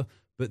kind of stuff,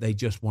 but they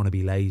just want to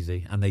be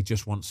lazy and they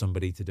just want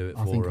somebody to do it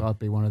I for think them. I'd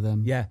be one of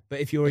them. Yeah, but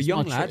if you're a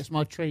young lad, it's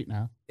my treat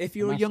now. if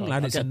you're a young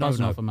lad, it's a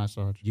buzzing no-no. off a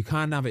massage. You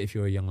can't have it if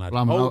you're a young lad.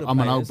 Well, Older I'm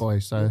an players, old boy,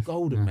 so you're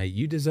golden, yeah. mate.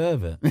 You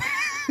deserve it.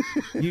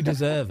 You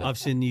deserve it. I've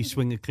seen you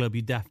swing a club.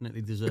 You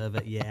definitely deserve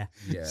it. Yeah.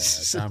 Yeah,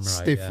 damn right.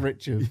 Stiff yeah.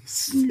 Richard.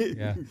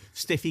 Yeah.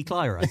 Stiffy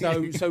Clyra.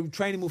 So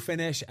training will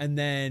finish, and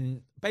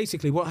then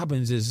basically what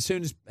happens is as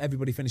soon as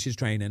everybody finishes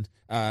training,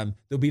 there'll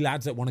be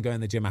lads that want to go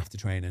in the gym after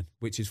training,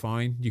 which is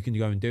fine. You can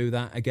go and do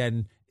that.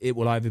 Again, it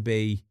will either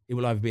be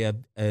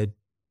a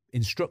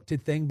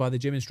instructed thing by the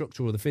gym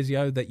instructor or the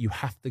physio that you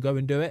have to go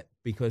and do it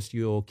because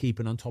you're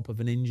keeping on top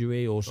of an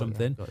injury or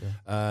something,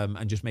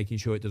 and just making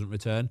sure it doesn't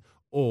return.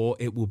 Or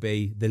it will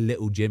be the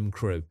little gym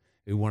crew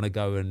who want to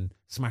go and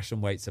smash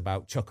some weights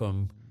about, chuck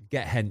them,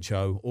 get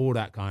hencho, all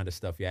that kind of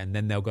stuff, yeah, and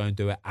then they'll go and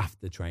do it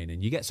after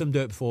training. You get some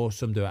do it before,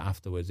 some do it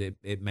afterwards.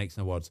 It makes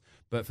no odds.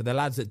 But for the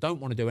lads that don't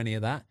want to do any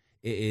of that,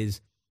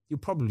 you'll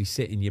probably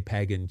sit in your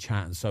peg and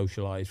chat and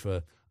socialise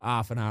for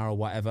half an hour or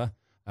whatever,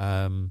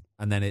 and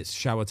then it's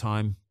shower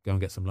time, go and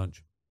get some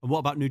lunch. And what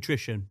about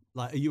nutrition?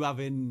 Like, are you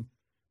having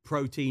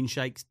protein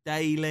shakes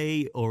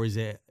daily, or is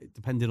it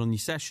depending on your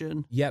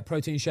session? Yeah,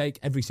 protein shake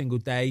every single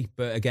day,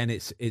 but again,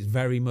 it's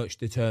very much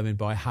determined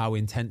by how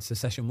intense the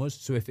session was.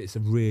 So if it's a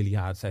really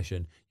hard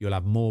session, you'll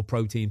have more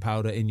protein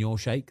powder in your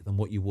shake than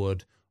what you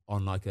would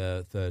on like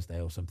a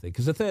Thursday or something.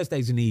 Because a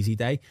Thursday's an easy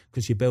day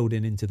because you're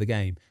building into the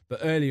game.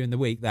 But earlier in the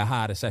week, they're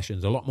harder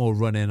sessions, a lot more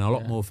running, a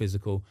lot more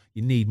physical.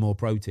 You need more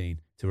protein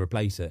to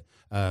replace it.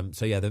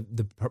 So yeah,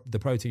 the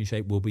protein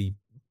shake will be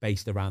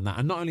based around that.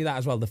 And not only that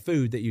as well, the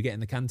food that you get in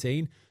the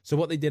canteen. So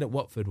what they did at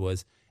Watford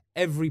was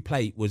every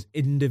plate was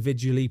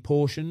individually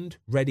portioned,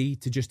 ready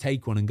to just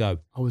take one and go.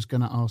 I was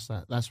going to ask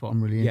that. That's what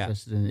I'm really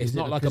interested in. It's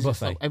not like a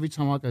buffet. Every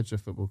time I go to a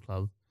football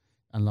club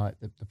and like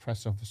the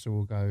press officer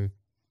will go,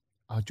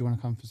 "Oh, do you want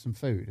to come for some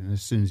food?" And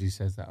as soon as he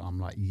says that, I'm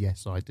like,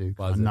 yes, I do.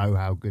 'Cause I know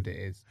how good it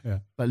is. Yeah.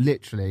 But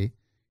literally,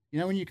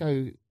 you know, when you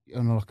go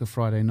on like a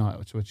Friday night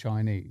or to a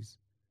Chinese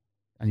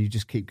and you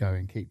just keep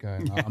going. Like,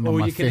 I'm on All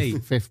my you can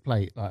eat. fifth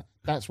plate. Like,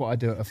 that's what I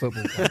do at a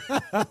football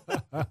club.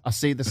 I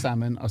see the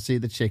salmon, I see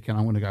the chicken.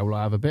 I'm going to go, well,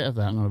 I have a bit of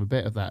that and I have a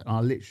bit of that. And I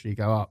literally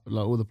go up.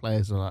 Like, all the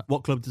players are like,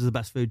 What club does the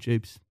best food,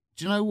 Tubes?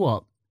 do you know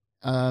what?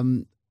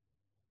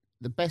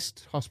 The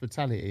best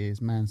hospitality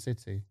is Man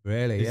City.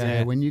 Really?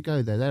 Yeah. When you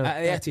go there, they're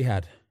At the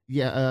Etihad.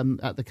 yeah,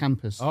 at the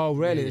campus. Oh,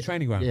 really? Yeah, The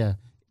training ground? Yeah,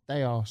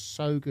 they are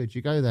so good.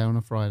 You go there on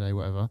a Friday,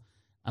 whatever,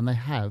 and they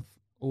have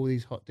all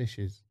these hot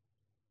dishes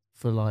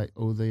for like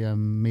all the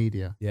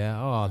media.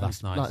 Yeah. Oh, that's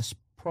It's, nice. Like it's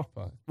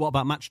proper. What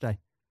about match day?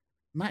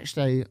 Match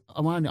day. I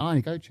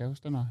only go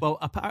Chelsea, don't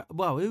I?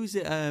 Well, who is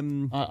it?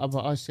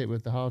 I sit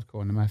with the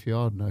hardcore and the Matthew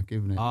Hardner,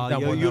 giving it.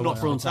 You're not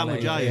prawn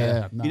sandwich, are you?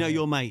 Yeah, no. You know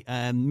your mate,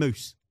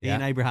 Moose,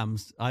 Ian Yeah.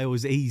 Abrahams.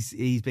 He's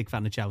a big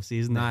fan of Chelsea,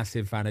 isn't he?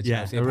 Massive fan of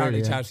Yeah, Chelsea. really,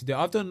 Apparently yeah. Chelsea do.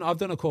 I've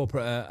done a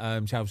corporate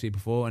at Chelsea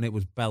before, and it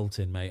was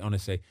belting, mate.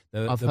 Honestly,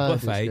 the I've heard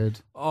it's buffet. good.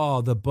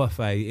 Oh, the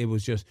buffet. It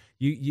was just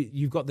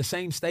you've got the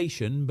same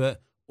station,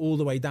 but all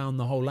the way down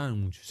the whole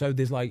lounge. So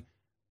there's like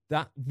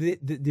that.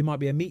 There might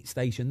be a meat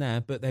station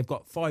there, but they've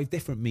got 5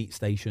 different meat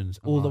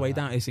stations all the way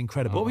down. It's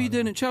incredible. What were you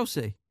doing at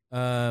Chelsea?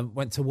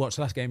 Went to watch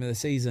the last game of the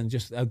season.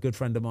 Just a good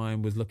friend of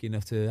mine was lucky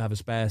enough to have a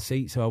spare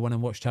seat, so I went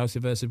and watched Chelsea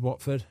versus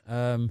Watford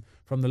from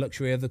the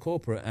luxury of the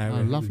corporate area.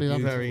 Oh, lovely,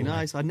 lovely. Very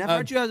nice. I never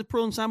had you as a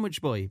prawn sandwich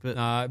boy,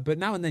 but But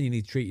now and then you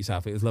need to treat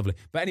yourself. It was lovely.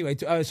 But anyway,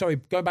 sorry,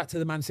 going back to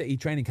the Man City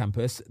training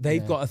campus,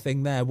 they've got a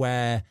thing there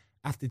where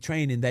after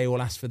training they all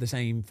ask for the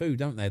same food,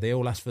 don't they? They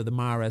all ask for the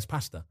Mares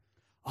pasta.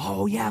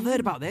 oh yeah, I've heard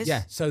about this.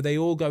 Yeah, so they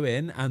all go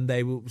in and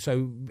they will.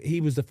 So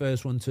he was the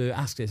first one to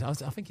ask this. I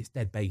think it's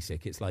dead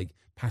basic. It's like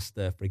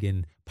pasta,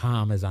 friggin'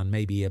 parmesan,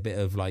 maybe a bit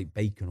of like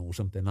bacon or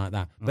something like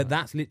that. But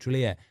that's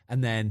literally it.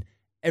 And then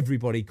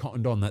everybody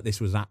cottoned on that this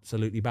was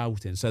absolutely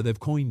belting. So they've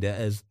coined it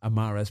as a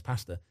Mares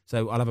pasta.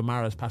 So I'll have a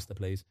Mares pasta,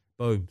 please.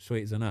 Boom,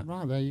 sweet as a nut.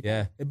 Right, there you go.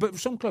 Yeah, but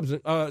some clubs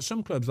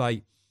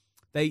like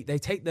they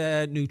take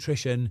their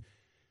nutrition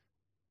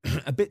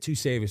a bit too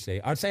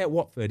seriously. I'd say at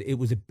Watford, it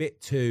was a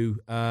bit too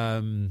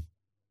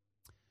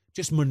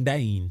just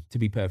mundane, to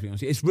be perfectly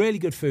honest. It's really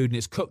good food and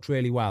it's cooked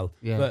really well,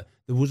 but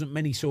there wasn't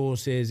many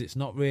sauces. It's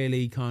not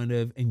really kind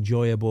of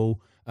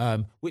enjoyable,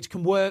 which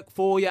can work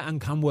for you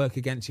and can work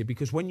against you,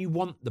 because when you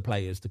want the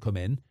players to come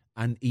in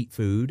and eat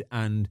food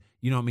and,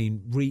 you know what I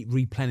mean,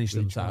 replenish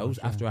themselves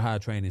after a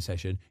hard training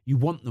session, you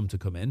want them to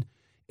come in.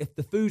 If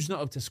the food's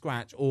not up to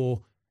scratch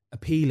or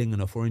appealing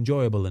enough or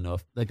enjoyable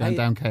enough, they're going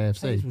down KFC.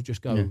 Players will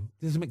just go,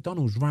 there's a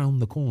McDonald's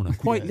round the corner,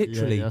 quite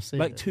literally,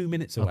 like 2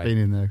 minutes away. I've been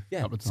in there a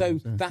couple of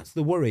times. So that's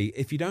the worry.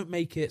 If you don't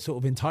make it sort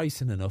of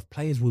enticing enough,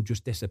 players will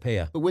just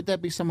disappear. But would there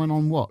be someone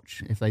on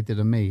watch if they did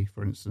a me,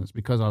 for instance,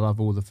 because I love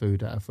all the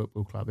food at a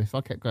football club? If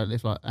I kept going,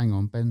 it's like, hang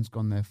on, Ben's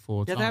gone there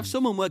 4 times. Yeah, they have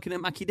someone working at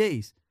Mackie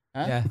D's.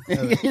 Huh?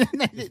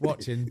 Yeah, just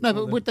watching. No,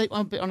 but would they?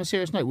 On a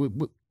serious note,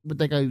 would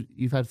they go?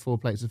 You've had 4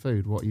 plates of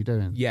food. What are you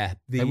doing? Yeah,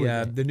 the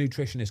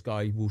nutritionist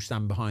guy will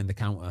stand behind the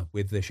counter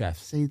with the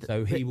chefs.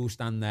 So he will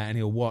stand there and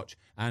he'll watch.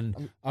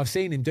 And I've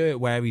seen him do it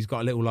where he's got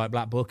a little like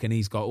black book and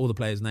he's got all the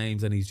players'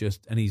 names and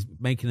he's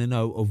making a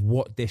note of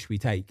what dish we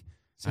take.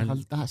 So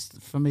that's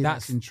for me.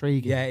 That's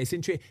intriguing. Yeah, it's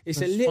intriguing.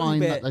 It's a little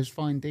bit those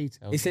fine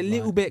details. It's a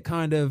little bit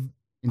kind of.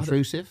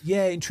 Intrusive?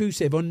 Yeah,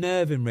 intrusive,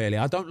 unnerving, really.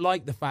 I don't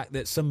like the fact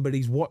that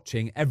somebody's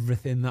watching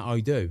everything that I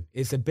do.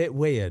 It's a bit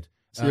weird.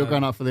 So you're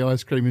going up for the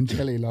ice cream and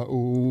jelly, like,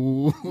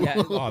 ooh.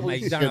 Yeah, oh,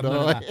 mate, you don't have none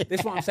of that. This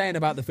is what I'm saying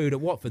about the food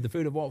at Watford. The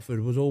food at Watford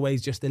was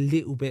always just a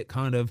little bit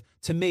kind of,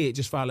 to me, it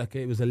just felt like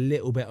it was a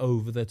little bit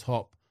over the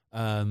top,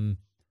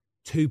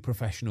 too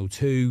professional,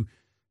 too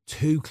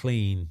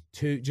clean,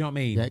 do you know what I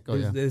mean?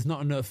 Yeah, there's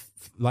not enough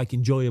like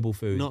enjoyable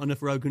food. Not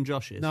enough Rogan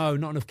Joshes. No,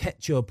 not enough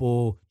ketchup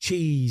or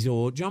cheese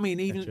or, do you know what I mean?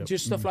 Even ketchup.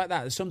 Just stuff like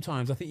that.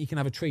 Sometimes I think you can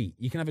have a treat.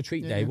 You can have a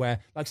treat day where,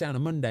 like I say, on a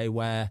Monday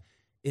where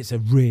it's a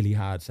really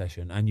hard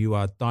session and you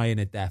are dying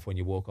of death when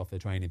you walk off the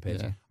training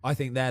pitch. Yeah. I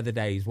think they're the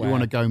days where... You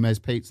want a Gomez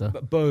pizza.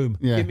 Boom.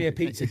 Yeah. Give me a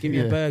pizza, give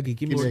me a burger,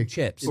 give me some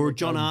chips. Or a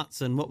John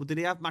Hartson. What did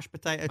he have? Mashed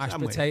potato sandwich?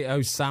 Mashed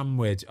potato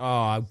sandwich. Oh,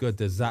 how good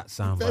does that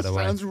sound, by the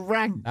way? That sounds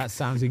rank. That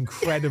sounds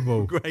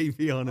incredible.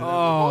 Gravy on it.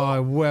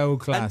 Oh,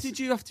 world class. And did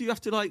you have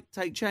to like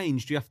take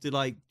change? Do you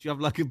have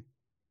like a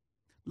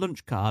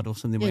lunch card or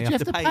something where you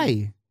have to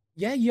pay?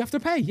 Yeah, you have to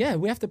pay. Yeah,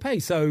 we have to pay.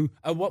 So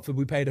at Watford,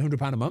 we paid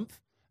 £100 a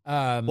month.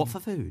 What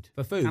for food?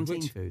 For food.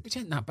 Canteen food. Which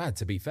ain't that bad,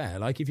 to be fair.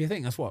 Like, if you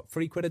think that's what,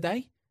 £3 a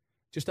day?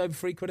 Just over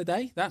 £3 a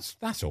day? That's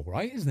all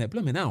right, isn't it?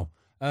 Blooming hell.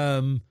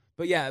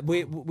 But yeah,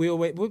 we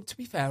always, to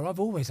be fair, I've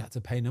always had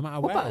to pay no matter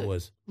where I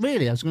was.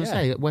 Really? I was going to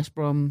say, at West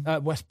Brom.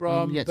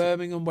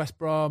 Birmingham, West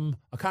Brom.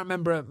 I can't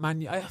remember at Man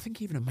U. I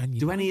think even at Man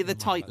U. Do any of the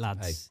tight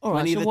lads? Do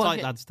any of the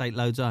tight lads take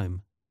loads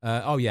home?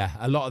 Oh yeah,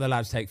 a lot of the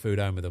lads take food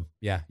home with them.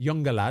 Yeah,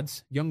 younger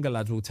lads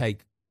will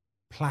take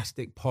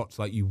plastic pots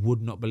like you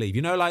would not believe.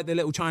 You know, like the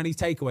little Chinese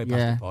takeaway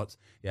plastic pots.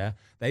 Yeah,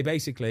 they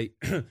basically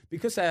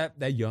because they're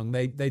young,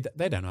 they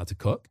don't know how to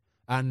cook,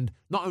 and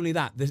not only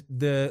that,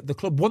 the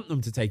club want them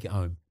to take it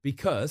home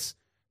because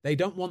they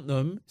don't want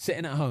them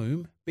sitting at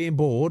home being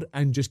bored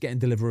and just getting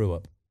Deliveroo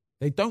up.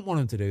 They don't want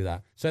them to do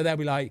that. So they'll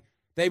be like,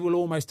 they will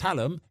almost tell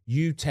them,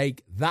 you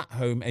take that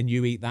home and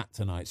you eat that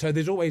tonight. So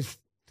there's always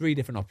 3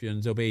 different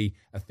options. There'll be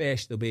a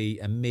fish, there'll be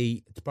a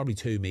meat, it's probably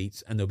 2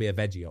 meats, and there'll be a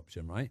veggie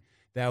option, right?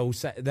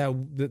 So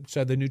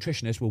the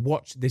nutritionist will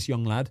watch this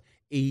young lad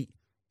eat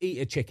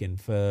a chicken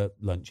for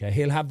lunch. Yeah?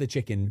 He'll have the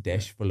chicken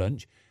dish for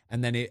lunch,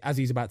 and then as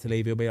he's about to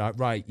leave, he'll be like,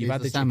 right, you've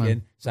had the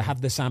chicken, so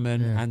have the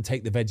salmon and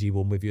take the veggie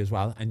one with you as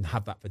well, and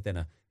have that for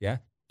dinner. Yeah,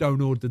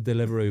 don't order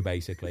Deliveroo,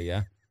 basically.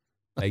 Yeah,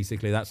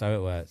 basically that's how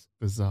it works.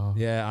 Bizarre.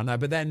 Yeah, I know.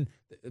 But then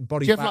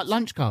body. Do you fats, have like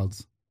lunch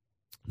cards?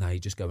 No, you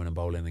just go in and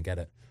bowl in and get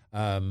it.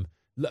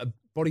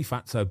 Body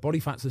fats, though. Body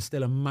fats are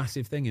still a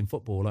massive thing in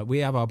football. Like, we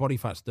have our body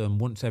fats done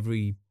once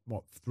every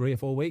 3 or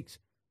 4 weeks.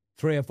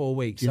 3 or 4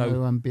 weeks. Do you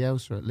know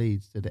Bielsa at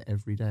Leeds did it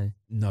every day?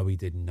 No, he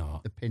did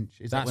not. The pinch.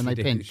 Is that when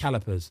ridiculous. They pinch?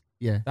 Calipers.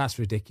 Yeah. That's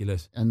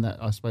ridiculous. And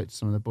I spoke to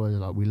some of the boys,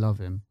 like, we love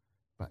him,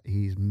 but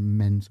he's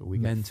mental. We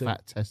get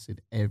fat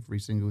tested every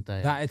single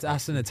day.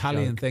 That's an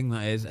Italian thing,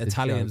 that is.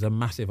 Italians are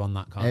massive on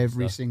that kind of stuff.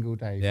 Every single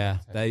day. Yeah.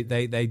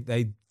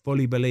 They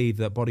fully believe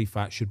that body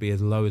fat should be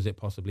as low as it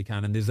possibly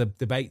can. And there's a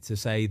debate to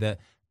say that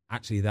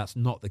actually that's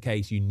not the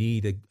case. You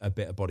need a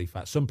bit of body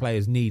fat. Some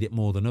players need it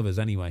more than others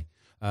anyway.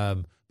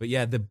 But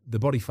yeah, the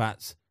body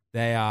fats,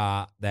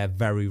 they're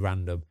very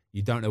random.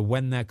 You don't know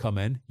when they're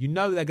coming. You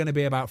know they're going to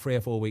be about 3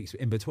 or 4 weeks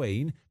in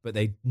between, but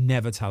they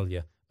never tell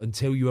you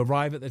until you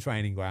arrive at the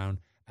training ground,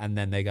 and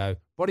then they go,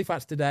 body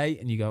fats today,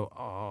 and you go,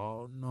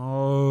 oh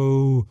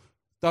no,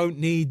 don't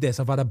need this.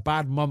 I've had a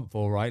bad month,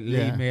 all right?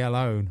 Leave me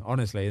alone,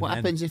 honestly. What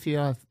happens if you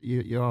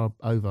are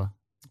over?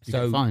 You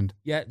get fined?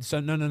 Yeah, so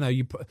no.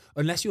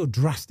 Unless you're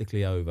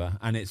drastically over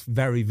and it's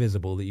very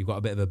visible that you've got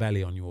a bit of a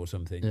belly on you or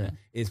something. Yeah.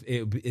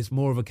 It's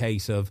more of a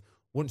case of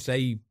once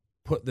they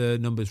put the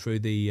numbers through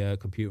the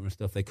computer and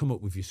stuff, they come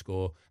up with your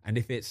score, and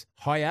if it's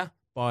higher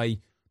by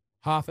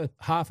half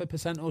a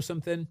percent or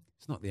something,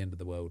 it's not the end of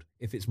the world.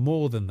 If it's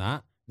more than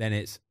that, then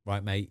it's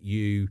right, mate.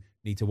 You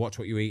need to watch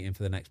what you're eating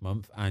for the next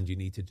month, and you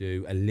need to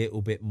do a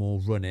little bit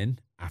more running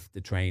after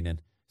training.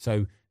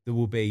 So there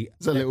will be...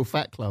 It's a little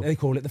fat club. They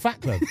call it the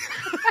Fat Club.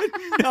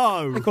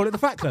 No. They call it the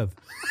Fat Club.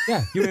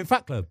 Yeah, you're in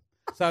Fat Club.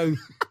 So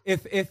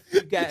if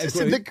you get Just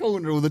a in group... the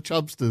corner, all the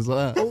chubsters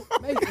like that. Well,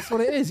 mate, that's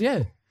what it is,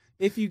 yeah.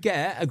 If you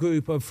get a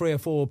group of 3 or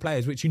 4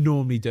 players, which you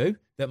normally do,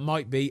 that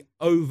might be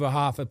over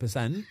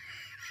 0.5%,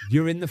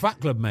 you're in the Fat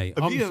Club, mate.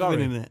 Have I'm you ever sorry.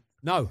 been in it?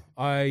 No,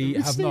 I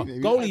have seen not.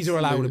 it? Goalies are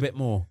allowed a Absolutely. bit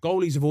more.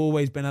 Goalies have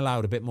always been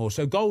allowed a bit more.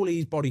 So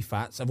goalies' body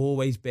fats have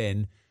always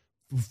been,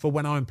 for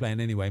when I'm playing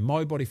anyway,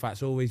 my body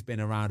fat's always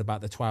been around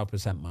about the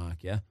 12%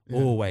 mark, yeah?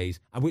 Always.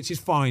 And which is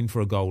fine for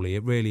a goalie.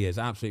 It really is.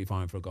 Absolutely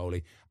fine for a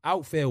goalie.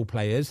 Outfield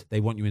players, they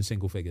want you in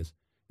single figures.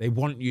 They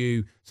want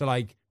you... So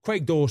like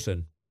Craig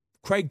Dawson,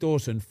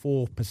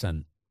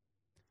 4%.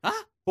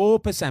 Huh?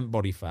 4%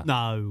 body fat.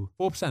 No.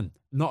 4%.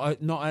 Not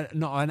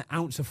an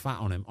ounce of fat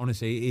on him.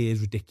 Honestly, it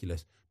is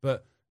ridiculous.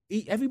 But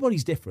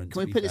everybody's different.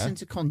 Can we put this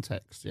into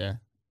context? Yeah.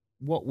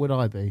 What would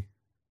I be?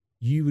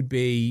 You would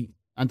be...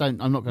 And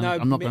I'm not going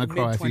to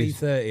cry. Mid If 20, you,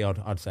 30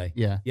 odd, I'd say.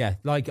 yeah. Yeah,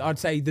 like I'd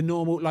say the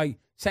normal, like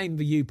same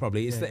for you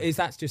probably.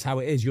 That's just how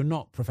it is. You're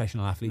not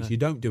professional athletes. No. You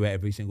don't do it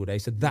every single day.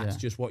 So that's Yeah.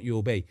 just what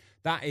you'll be.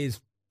 That is,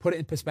 put it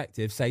in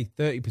perspective, say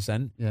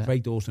 30%, Yeah.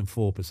 Craig Dawson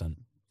 4%.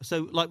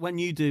 So, like, when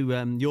you do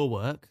your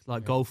work,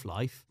 like Golf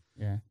Life,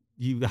 Yeah.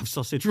 you have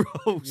sausage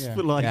rolls Yeah.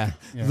 for, like, Yeah.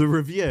 Yeah. the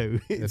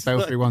review. The It's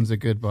Belfry like- ones are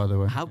good, by the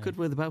way. How good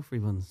were the Belfry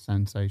ones?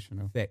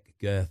 Sensational. Thick,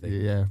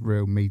 girthy. Yeah,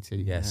 real meaty.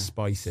 Yeah,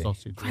 spicy.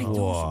 Sausage. Craig roll.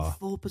 Dawson,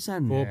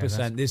 4%. 4%.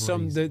 that's There's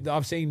some crazy. that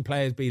I've seen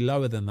players be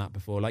lower than that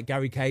before. Like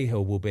Gary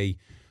Cahill will be.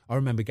 I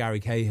remember Gary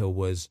Cahill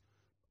was.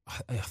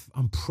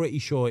 I'm pretty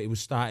sure it was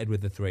started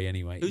with the 3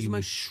 anyway. Who's He the was-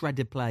 most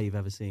shredded player you've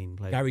ever seen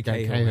play? Gary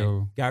Gary Cahill. Cahill.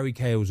 Mate. Gary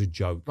Cahill's a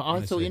joke. But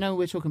I thought, honestly.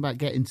 we're talking about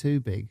getting too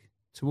big.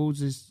 Towards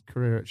his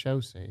career at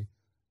Chelsea,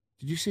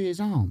 did you see his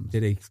arms?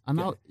 Did he? I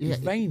know. His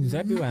veins it's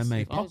everywhere, massive.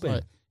 mate. I was Popping.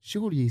 like,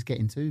 surely he's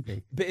getting too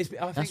big. But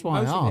I think why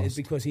I most of it is asked.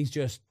 because he's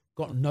just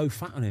got no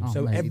fat on him. Oh,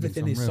 so mate, he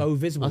everything looks is unreal. so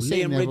visible. I've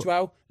seen Liam him-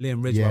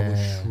 Ridgewell Yeah.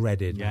 was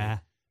shredded. Yeah.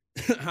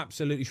 mate.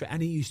 Absolutely shredded.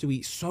 And he used to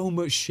eat so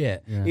much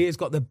shit. Yeah. He has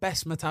got the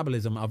best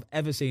metabolism I've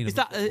ever seen. Is of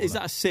a that a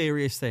footballer.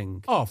 serious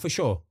thing? Oh, for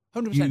sure.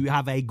 100%. You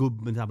have a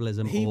good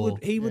metabolism? He or...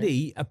 would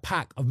eat a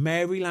pack of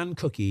Maryland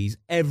cookies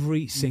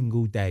every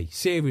single day.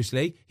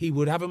 Seriously, he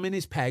would have them in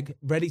his peg,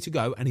 ready to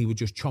go, and he would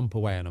just chomp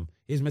away on them.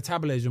 His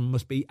metabolism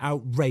must be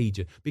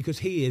outrageous because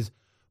he is.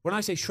 When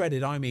I say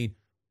shredded, I mean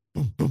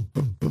boom, boom,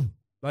 boom, boom,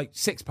 like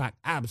 6-pack,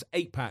 abs,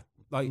 8-pack,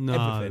 like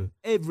No.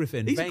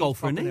 everything. He's a Veins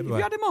golfer, isn't popping he? Have you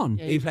everywhere. had him on?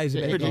 Yeah, He plays a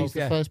bit of He's golf, the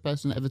yeah. first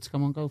person ever to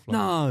come on Golf Life.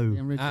 No.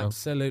 Liam Ridgewell.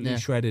 Absolutely Yeah.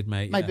 shredded,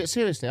 mate. Mate, yeah. but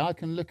seriously, I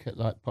can look at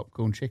like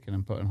popcorn chicken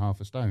and put on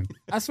half a stone.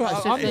 That's what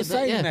That's I'm it, just but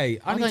saying, yeah,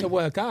 mate. I need to don't-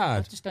 work I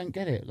hard. just don't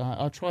get it. Like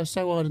I try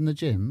so hard in the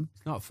gym,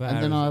 It's not fair. and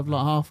then is I it, have mate?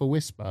 like half a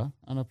whisper,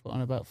 and I put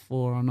on about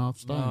 4.5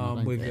 stone. No, I I'm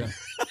don't with get you. it.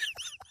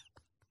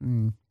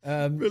 Mm.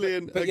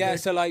 Brilliant. But yeah, Okay.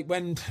 so like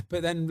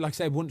but then like I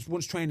said,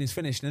 once training's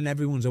finished and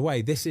everyone's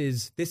away, this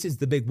is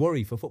the big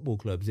worry for football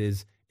clubs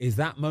is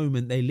that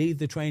moment they leave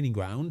the training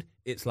ground,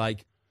 it's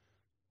like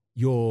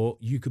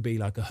you could be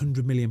like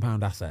 £100 million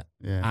asset,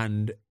 Yeah.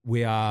 and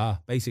we are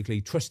basically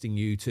trusting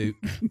you to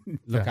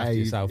look after Behave,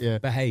 yourself, yeah.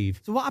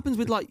 behave. So what happens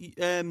with like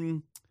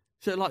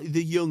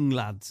the young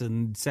lads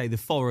and say the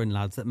foreign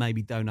lads that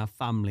maybe don't have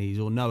families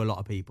or know a lot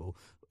of people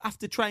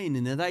after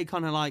training? Are they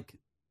kind of like,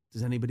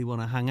 does anybody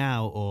want to hang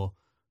out or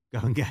go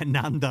and get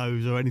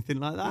Nando's or anything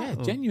like that? Yeah,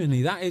 Or-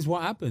 genuinely, that is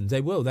what happens.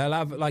 They will. They'll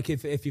have like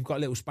if you've got a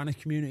little Spanish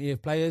community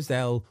of players,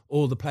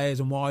 all the players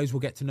and wives will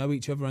get to know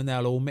each other and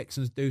they'll all mix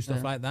and do stuff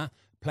Yeah. like that.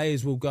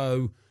 Players will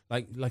go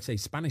like say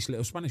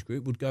little Spanish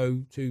group would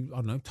go to I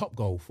don't know Top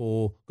Golf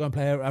or go and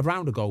play a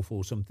round of golf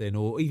or something,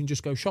 or even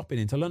just go shopping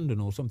into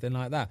London or something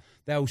like that.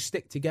 They'll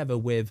stick together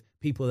with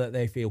people that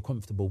they feel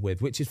comfortable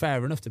with, which is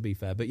fair enough to be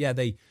fair. But yeah,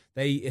 they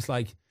it's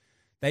like.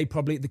 They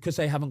probably, because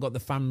they haven't got the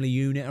family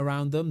unit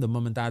around them, the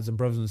mum and dads and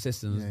brothers and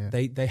sisters,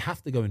 Yeah. they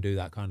have to go and do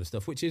that kind of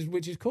stuff, which is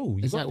cool.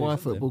 You've Is got that to do why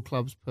something. football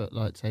clubs put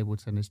like table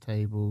tennis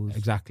tables?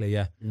 Exactly,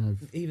 yeah. You know,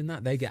 Even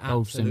that, they get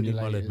golf absolutely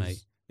bothered, simulators.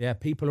 mate. Yeah,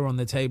 people are on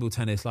the table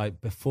tennis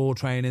like before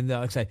training.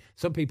 Like I say,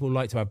 some people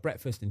like to have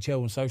breakfast and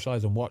chill and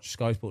socialise and watch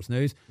Sky Sports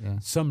News. Yeah.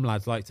 Some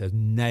lads like to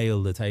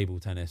nail the table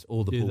tennis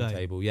or the Do pool they?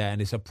 table. Yeah,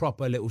 and it's a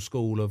proper little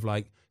school of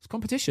like, it's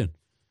competition.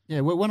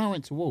 Yeah, well, when I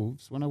went to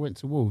Wolves,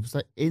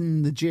 like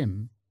in the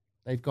gym,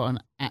 they've got an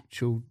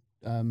actual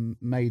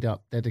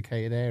made-up,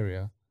 dedicated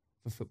area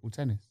for football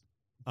tennis.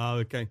 Oh,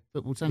 okay.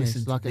 Football tennis Listen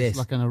is to like this. it's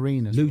like an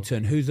arena. sort of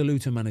Luton, who's the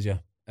Luton manager?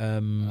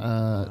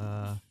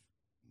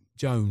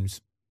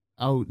 Jones.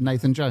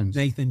 Nathan Jones.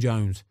 Nathan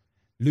Jones.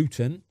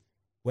 Luton,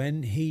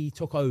 when he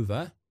took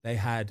over, they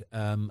had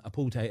a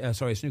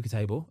snooker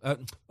table. Oh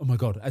my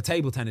God, a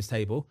table tennis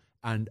table.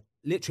 And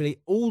literally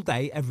all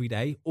day, every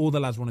day, all the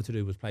lads wanted to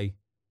do was play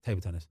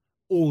table tennis.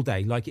 All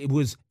day. Like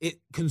it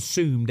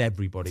consumed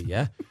everybody,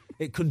 yeah?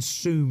 It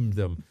consumed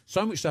them.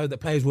 So much so that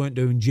players weren't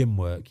doing gym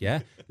work,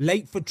 yeah?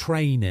 Late for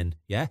training,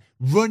 yeah?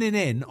 Running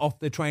in off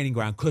the training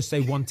ground because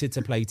they wanted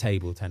to play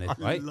table tennis,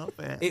 right? love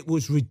it. It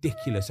was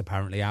ridiculous,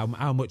 apparently, how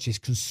much it's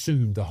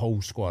consumed the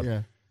whole squad.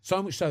 Yeah.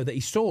 So much so that he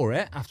saw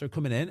it after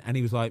coming in and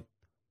he was like,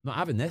 not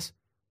having this.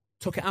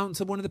 took it out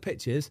into one of the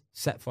pitches,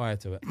 set fire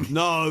to it.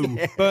 No.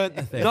 Burnt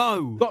the thing.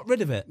 No. Got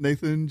rid of it.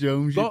 Nathan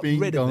Jones, you've Got been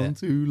rid of gone it.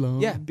 too long.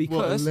 Yeah, What a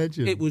because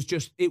legend.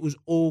 it was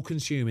all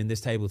consuming.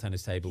 This table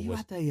tennis table You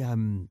was. had a,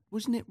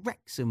 wasn't it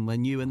Wrexham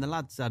when you and the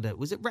lads had it?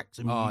 Was it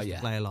Wrexham you used to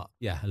play a lot?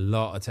 Yeah, a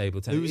lot of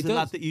table tennis. Who was It the does.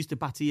 lad that used to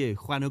batter you?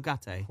 Juan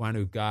Ugarte. Juan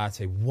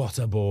Ugarte, what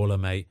a baller,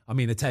 mate. I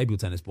mean, a table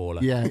tennis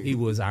baller. Yeah. He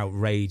was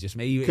outrageous,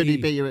 mate. Could he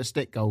beat you at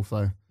stick golf,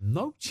 though?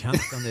 No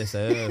chance on this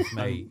earth,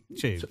 mate.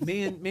 Tube.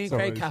 Me and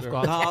Sorry, Craig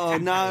Cathcart, Oh,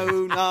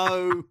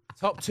 no.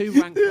 top 2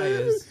 ranked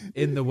players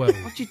in the world.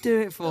 What'd you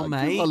do it for,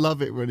 mate? I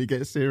love it when he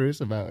gets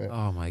serious about it.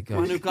 Oh, my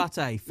Juan God.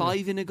 Ugarte,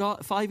 five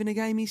in a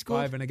game he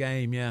scored? 5 in a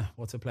game, yeah.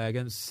 What to play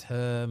against?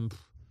 Might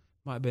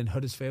have been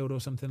Huddersfield or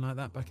something like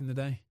that back in the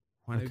day.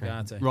 Juan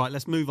Ugarte. Right,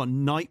 let's move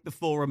on. Night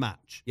before a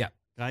match. Yeah.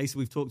 Okay, so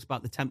we've talked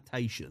about the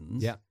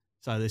temptations. Yeah.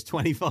 So there's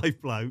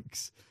 25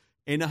 blokes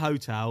in a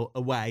hotel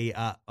away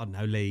at, I don't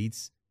know,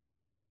 Leeds.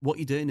 What are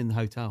you doing in the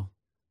hotel?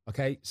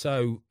 Okay,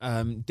 so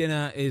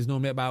dinner is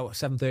normally about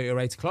 7:30 or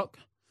 8 o'clock.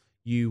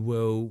 You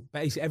will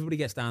basically, everybody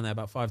gets down there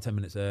about 5-10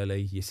 minutes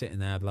early. You're sitting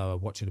there,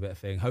 watching a bit of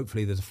thing.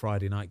 Hopefully there's a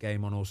Friday night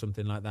game on or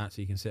something like that,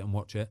 so you can sit and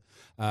watch it.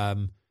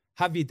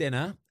 Have your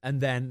dinner, and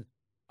then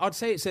I'd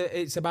say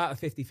it's about a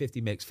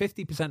 50-50 mix.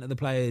 50% of the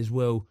players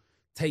will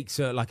take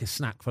like a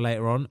snack for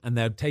later on, and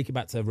they'll take it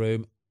back to their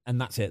room, and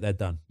that's it. They're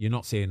done. You're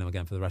not seeing them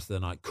again for the rest of the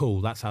night.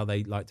 Cool. That's how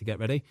they like to get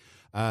ready.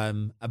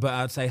 But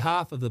I'd say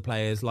half of the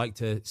players like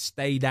to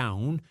stay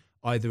down,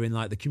 either in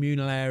like the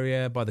communal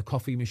area, by the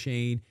coffee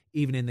machine,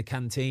 even in the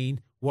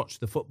canteen, watch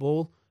the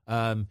football.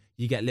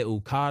 You get little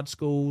card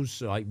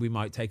schools, like we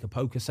might take a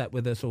poker set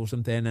with us or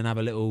something and have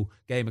a little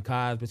game of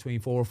cards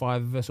between 4 or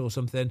 5 of us or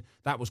something.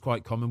 That was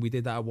quite common. We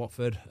did that at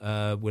Watford.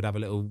 We'd have a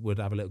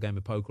little game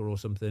of poker or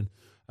something.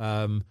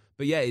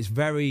 But yeah, it is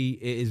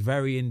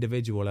very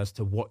individual as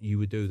to what you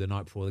would do the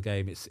night before the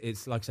game.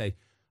 It's like I say,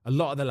 a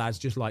lot of the lads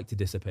just like to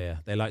disappear.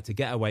 They like to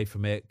get away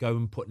from it, go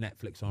and put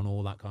Netflix on,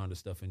 all that kind of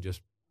stuff, and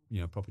just,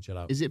 proper chill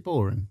out. Is it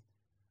boring?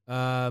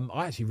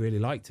 I actually really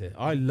liked it.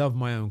 I love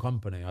my own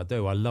company. I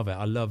do. I love it.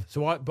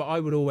 But I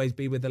would always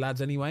be with the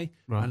lads anyway,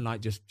 Right. and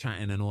like just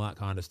chatting and all that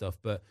kind of stuff.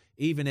 But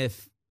even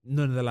if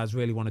none of the lads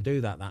really want to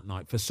do that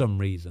night for some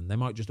reason, they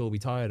might just all be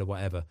tired or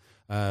whatever.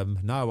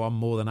 No, I'm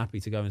more than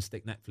happy to go and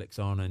stick Netflix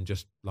on and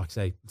just, like I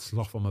say,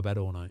 slough on my bed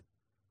all night.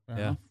 Fair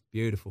Yeah, enough.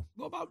 beautiful.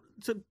 What about,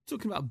 so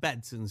talking about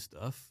beds and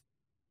stuff,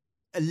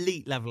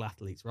 elite level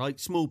athletes, right?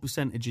 Small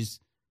percentages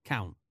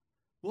count.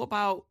 What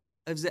about,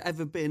 has there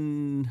ever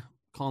been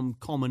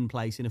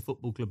commonplace in a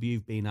football club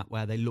you've been at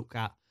where they look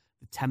at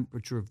the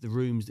temperature of the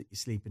rooms that you're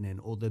sleeping in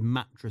or the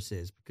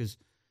mattresses? Because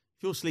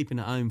if you're sleeping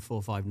at home 4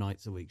 or 5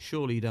 nights a week,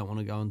 surely you don't want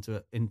to go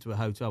into a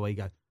hotel where you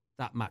go,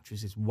 that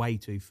mattress is way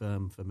too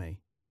firm for me.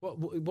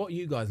 What are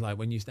you guys like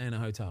when you stay in a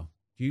hotel?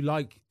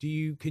 Can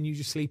you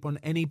just sleep on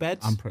any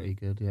beds? I'm pretty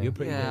good, yeah. You're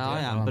pretty good,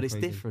 I yeah? am, I'm but it's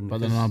pretty good. different.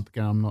 But then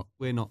because I'm not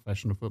we're not.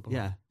 professional footballer.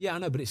 Yeah. Yeah, I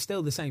know, but it's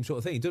still the same sort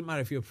of thing. It doesn't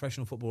matter if you're a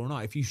professional footballer or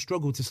not. If you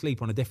struggle to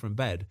sleep on a different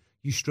bed,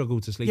 you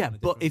struggle to sleep Yeah, on a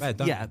but different if bed,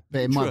 don't yeah, you?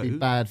 But it might be true.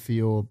 bad for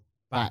your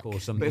Back back or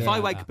something. But if Yeah, I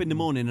wake like up in the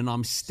morning and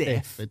I'm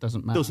stiff, It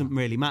doesn't matter. doesn't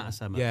really matter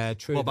so much. Yeah,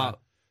 true. What that.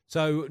 about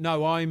So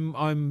no,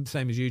 I'm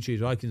same as you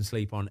choose. I can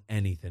sleep on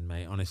anything,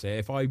 mate. Honestly,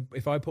 if I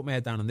put my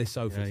head down on this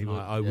sofa Yeah, you tonight,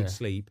 would. I would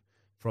sleep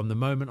from the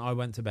moment I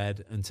went to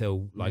bed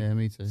until like Yeah,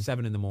 me too.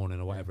 7 in the morning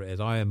or whatever it is.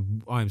 I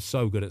am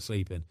so good at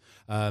sleeping.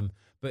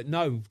 But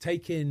no,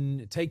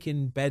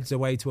 taking beds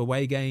away to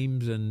away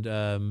games and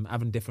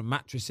having different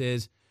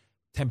mattresses,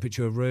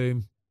 temperature of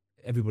room.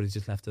 Everybody's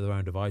just left to their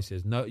own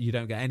devices. No, you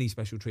don't get any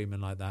special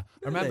treatment like that.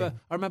 Really?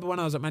 I remember when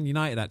I was at Man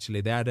United.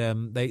 Actually, they had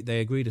they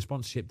agreed a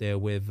sponsorship deal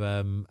with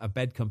a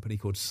bed company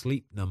called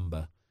Sleep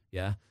Number.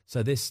 Yeah,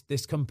 so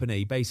this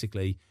company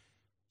basically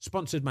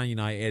sponsored Man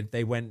United.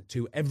 They went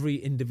to every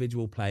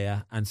individual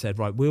player and said,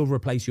 right, we'll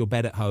replace your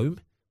bed at home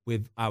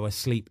with our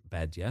sleep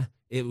bed. Yeah,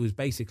 it was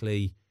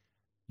basically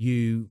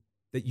you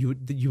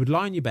would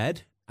lie in your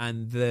bed.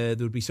 And there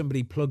would be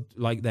somebody plugged,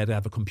 like they'd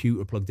have a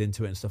computer plugged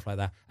into it and stuff like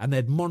that. And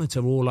they'd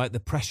monitor all like the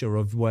pressure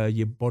of where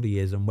your body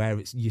is and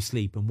where you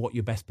sleep and what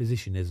your best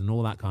position is and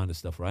all that kind of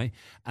stuff, right?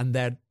 And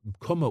they'd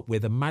come up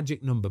with a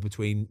magic number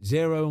between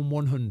 0 and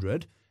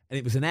 100, and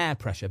it was an air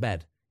pressure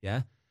bed,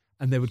 yeah?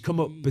 And they would come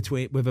up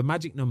with a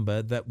magic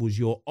number that was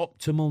your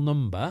optimal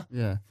number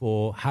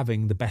for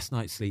having the best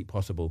night's sleep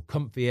possible,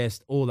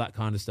 comfiest, all that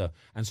kind of stuff.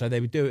 And so they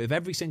would do it with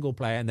every single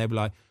player, and they'd be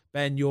like,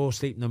 Ben, your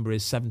sleep number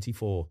is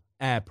 74.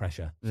 Air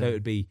pressure, so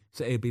it'd be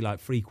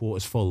like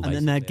 3/4 full, and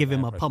then they'd give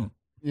him air a pressure. pump.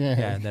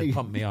 Yeah, and they'd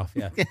pump me off.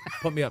 Yeah,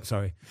 pump me up.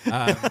 Sorry.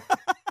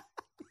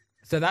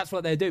 So that's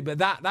what they do. But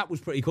that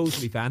was pretty cool, to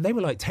be fair. And they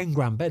were like 10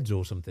 grand beds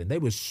or something. They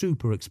were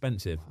super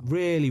expensive,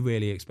 really,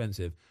 really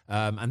expensive.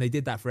 And they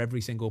did that for every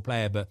single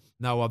player. But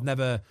no, I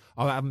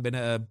haven't been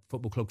at a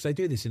football club, because they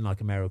do this in like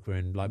America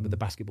and like with the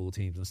basketball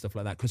teams and stuff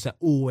like that, because they're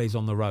always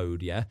on the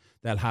road. Yeah,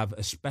 they'll have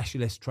a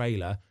specialist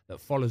trailer that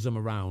follows them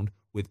around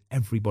with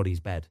everybody's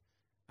bed.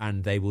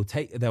 And they'll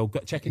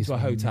check into a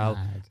hotel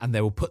and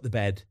they will put the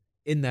bed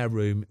in their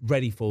room,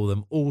 ready for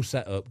them, all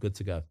set up, good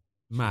to go.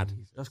 Mad.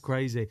 That's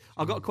crazy.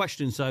 I've got a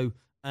question. So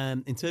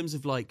in terms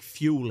of like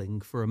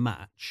fueling for a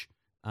match,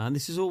 and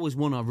this is always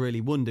one I've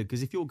really wondered,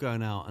 because if you're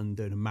going out and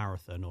doing a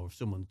marathon, or if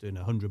someone's doing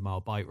a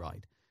 100-mile bike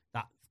ride,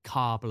 that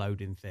carb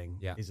loading thing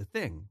is a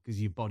thing,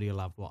 because your body will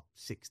have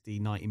 60,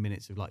 90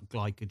 minutes of like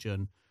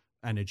glycogen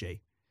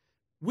energy.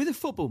 With a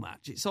football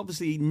match, it's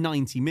obviously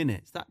 90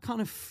 minutes. That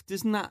kind of,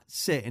 doesn't that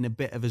sit in a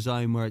bit of a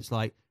zone where it's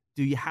like,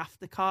 do you have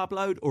to carb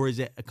load, or is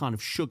it a kind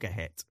of sugar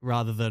hit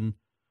rather than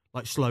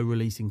like slow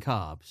releasing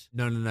carbs?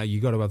 No. You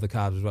got to have the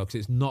carbs as well, because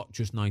it's not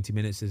just 90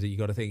 minutes, is it? You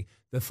got to think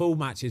the full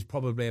match is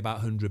probably about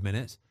 100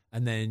 minutes,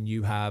 and then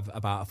you have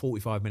about a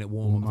 45-minute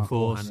warm-up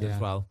beforehand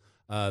as well.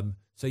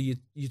 So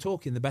you're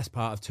talking the best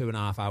part of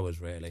 2.5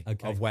 hours, really,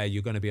 of where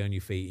you're going to be on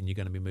your feet and you're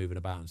going to be moving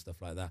about and stuff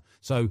like that.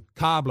 So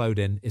carb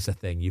loading is a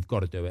thing. You've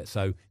got to do it.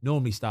 So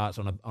normally starts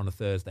on a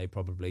Thursday,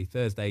 probably.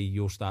 Thursday,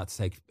 you'll start to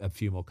take a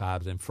few more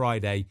carbs. And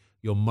Friday,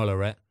 you'll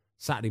muller it.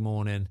 Saturday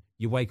morning,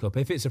 you wake up.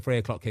 If it's a 3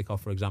 o'clock kickoff,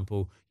 for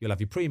example, you'll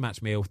have your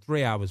pre-match meal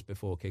 3 hours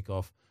before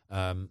kickoff.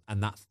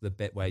 And that's the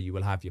bit where you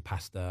will have your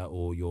pasta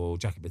or your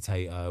jacket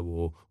potato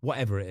or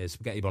whatever it is,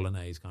 spaghetti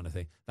bolognese kind of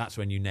thing. That's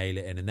when you nail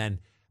it in. And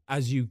then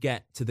as you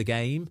get to the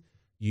game,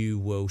 you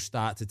will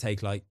start to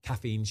take like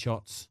caffeine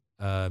shots,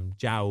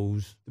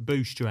 jowls. To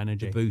boost your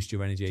energy.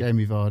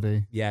 Jamie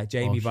Vardy. Yeah,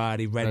 Jamie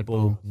Vardy, Red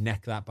Bull,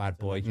 neck that bad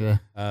boy. Yeah.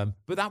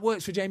 But that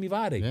works for Jamie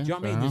Vardy. Yeah, do you know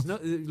what I mean? There's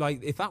not,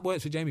 like, if that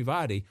works for Jamie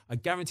Vardy, I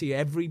guarantee you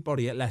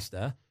everybody at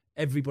Leicester,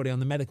 everybody on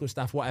the medical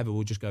staff, whatever,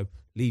 will just go,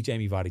 leave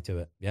Jamie Vardy to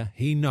it. Yeah,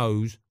 he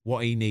knows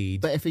what he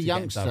needs. But if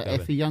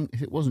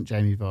if it wasn't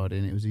Jamie Vardy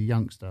and it was a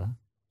youngster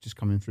just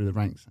coming through the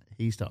ranks,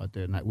 he started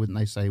doing that, wouldn't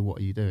they say, what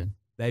are you doing?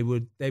 They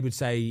would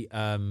say,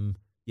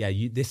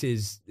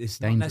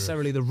 it's not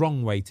necessarily the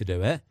wrong way to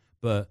do it,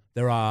 but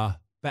there are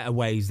better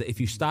ways that if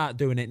you start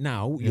doing it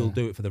now, you'll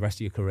do it for the rest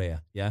of your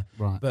career. Yeah.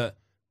 Right. But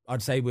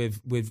I'd say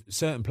with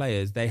certain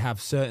players, they have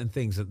certain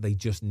things that they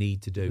just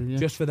need to do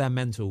just for their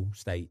mental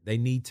state. They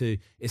need to,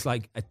 it's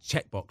like a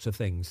checkbox of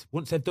things.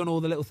 Once they've done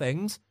all the little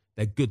things,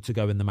 they're good to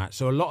go in the match.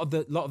 So a lot of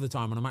the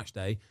time on a match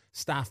day,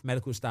 staff,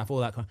 medical staff, all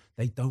that kind,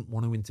 they don't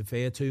want to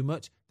interfere too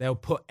much. They'll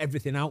put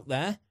everything out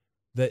there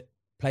that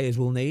players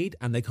will need,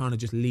 and they kind of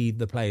just leave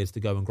the players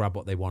to go and grab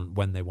what they want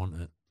when they want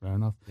it. Fair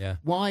enough. Yeah.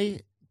 Why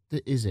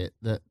is it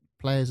that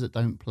players that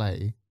don't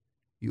play,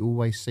 you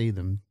always see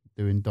them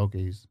doing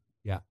doggies?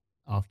 Yeah.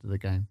 After the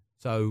game.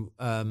 So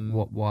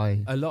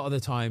why? A lot of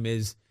the time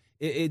is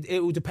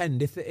it will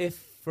depend.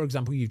 If for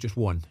example you've just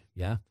won,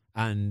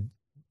 and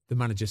the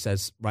manager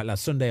says, right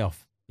lads, Sunday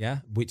off,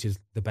 which is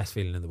the best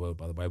feeling in the world,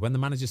 by the way. When the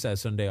manager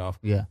says Sunday off,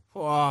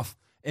 off.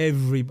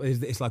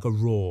 It's like a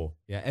roar.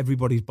 Yeah,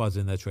 everybody's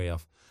buzzing their tree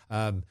off.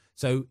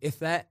 So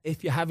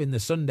if you're having the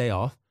Sunday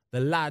off,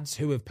 the lads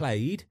who have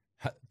played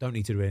don't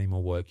need to do any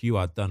more work. You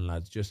are done,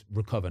 lads. Just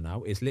recover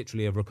now. It's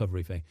literally a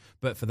recovery thing.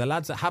 But for the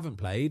lads that haven't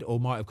played or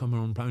might have come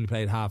on and only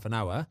played half an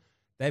hour,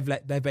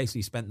 they've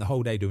basically spent the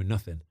whole day doing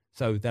nothing.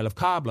 So they'll have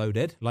carb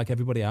loaded like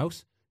everybody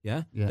else.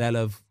 Yeah. They'll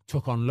have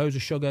took on loads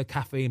of sugar,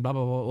 caffeine, blah,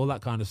 blah, blah, all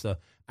that kind of stuff.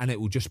 And it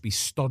will just be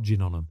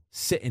stodging on them,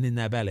 sitting in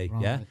their belly.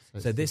 Right. Yeah.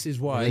 So this is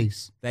why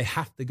they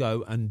have to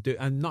go and do.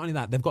 And not only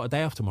that, they've got a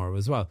day off tomorrow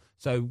as well.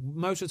 So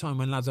most of the time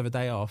when lads have a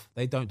day off,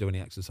 they don't do any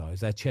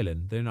exercise. They're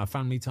chilling. They're in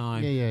family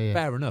time. Yeah.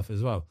 Fair enough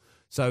as well.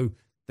 So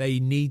they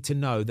need to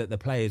know that the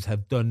players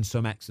have done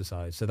some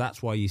exercise. So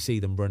that's why you see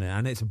them running.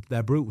 And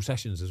they're brutal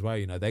sessions as well.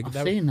 You know,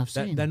 I've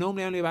seen. They're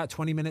normally only about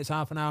 20 minutes,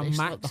 half an hour max.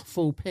 Like the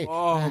full pitch.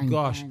 Oh, bang,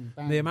 gosh. bang,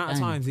 bang, the amount of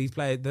bang. times these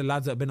players, the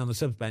lads that have been on the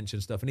subs bench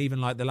and stuff, and even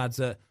like the lads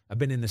that have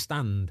been in the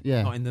stand,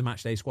 not in the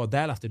match day squad,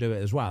 they'll have to do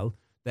it as well.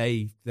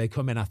 They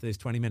come in after this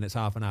 20 minutes,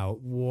 half an hour.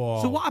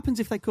 Whoa. So what happens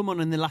if they come on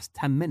in the last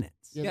 10 minutes?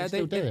 Yeah,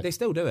 they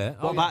still do it.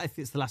 What about if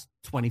it's the last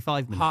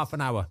 25 minutes? Half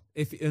an hour.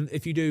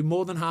 If you do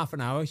more than half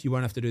an hour, you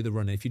won't have to do the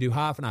running. If you do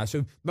half an hour,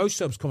 so most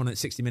subs come on at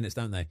 60 minutes,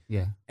 don't they?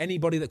 Yeah.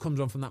 Anybody that comes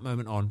on from that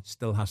moment on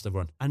still has to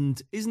run.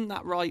 And isn't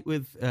that right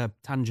with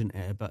tangent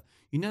here? But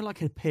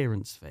like an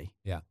appearance fee?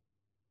 Yeah.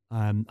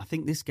 I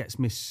think this gets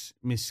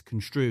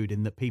misconstrued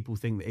in that people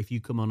think that if you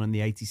come on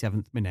the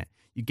 87th minute,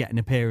 you get an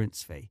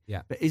appearance fee.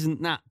 Yeah. But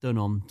isn't that done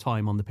on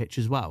time on the pitch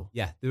as well?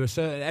 Yeah. There are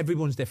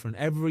everyone's different.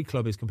 Every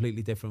club is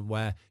completely different,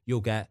 where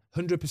you'll get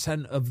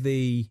 100% of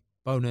the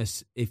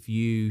bonus if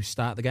you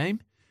start the game.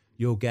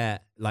 You'll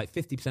get like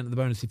 50% of the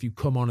bonus if you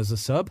come on as a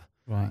sub.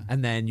 Right.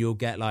 And then you'll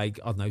get like,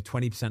 I don't know,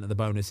 20% of the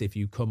bonus if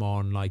you come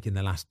on like in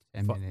the last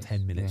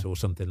 10 minutes or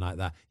something like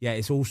that. Yeah,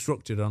 it's all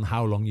structured on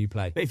how long you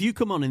play. But if you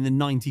come on in the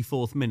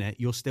 94th minute,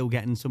 you're still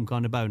getting some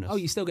kind of bonus. Oh,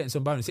 you're still getting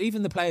some bonus.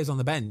 Even the players on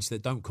the bench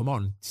that don't come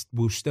on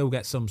will still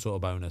get some sort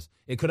of bonus.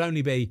 It could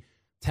only be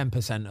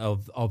 10%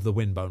 of the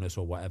win bonus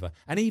or whatever.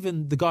 And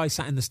even the guy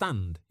sat in the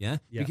stand,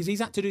 because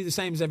he's had to do the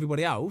same as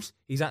everybody else.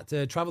 He's had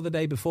to travel the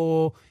day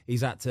before.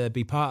 He's had to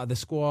be part of the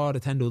squad,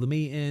 attend all the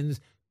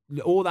meetings,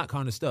 all that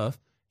kind of stuff.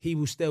 He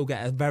will still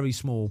get a very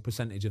small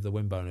percentage of the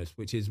win bonus,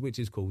 which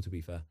is cool, to be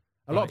fair.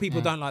 A lot of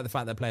people don't like the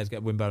fact that players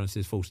get win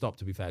bonuses full stop,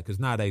 to be fair, because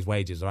nowadays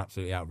wages are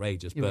absolutely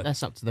outrageous. Yeah, but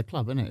that's up to the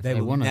club, isn't it? They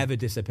will never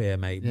disappear,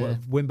 mate. Yeah.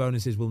 Win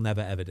bonuses will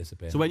never, ever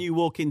disappear. So when you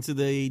walk into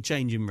the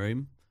changing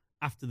room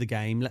after the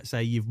game, let's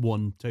say you've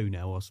won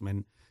 2-0 or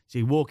something, So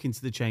you walk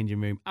into the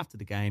changing room after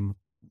the game.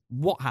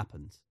 What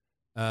happens?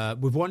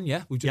 We've won,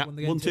 yeah. We've just won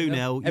the game.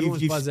 1-2-0.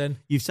 Everyone's buzzing.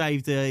 You've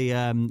saved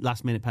a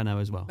last-minute penno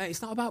as well. Mate,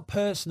 it's not about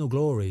personal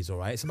glories, all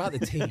right? It's about the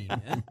team.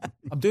 Yeah?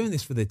 I'm doing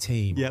this for the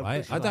team,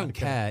 right? I don't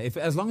care.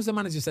 As long as the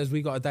manager says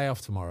we got a day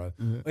off tomorrow,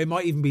 it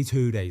might even be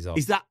 2 days off.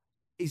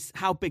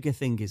 How big a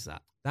thing is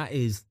that? That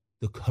is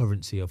the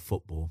currency of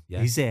football.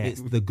 Yeah? Is it?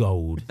 It's the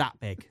gold. That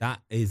big?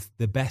 That is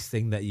the best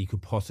thing that you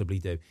could possibly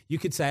do. You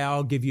could say,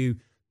 I'll give you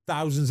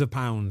thousands of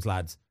pounds,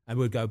 lads. And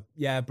we'd go,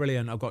 yeah,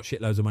 brilliant. I've got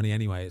shitloads of money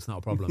anyway. It's not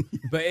a problem.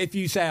 But if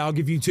you say, I'll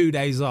give you 2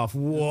 days off,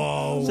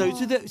 whoa.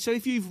 So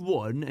if you've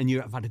won and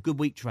you've had a good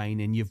week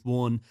training, you've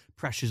won,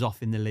 pressure's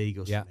off in the league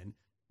or something,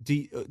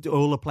 do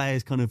all the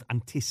players kind of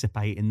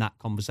anticipate in that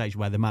conversation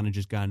where the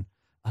manager's going,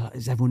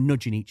 is everyone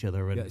nudging each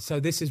other? And... Yeah, so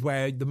this is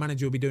where the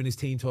manager will be doing his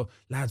team talk.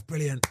 Lads,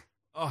 brilliant.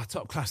 Oh,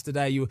 top class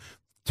today. You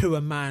to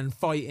a man,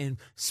 fighting,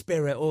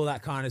 spirit, all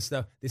that kind of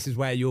stuff. This is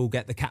where you'll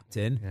get the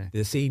captain,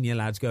 the senior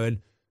lads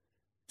going,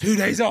 2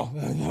 days off.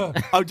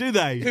 Oh, do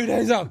they? 2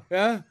 days off,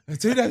 yeah?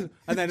 2 days.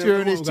 And then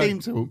during his team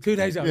talk. 2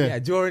 days off,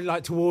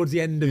 during towards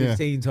the end of his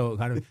team talk,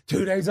 kind of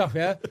 2 days off,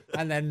 yeah?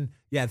 And then,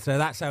 so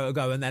that's how it'll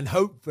go. And then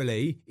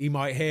hopefully he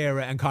might hear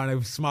it and kind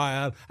of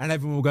smile and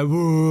everyone will go,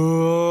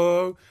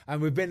 whoa. And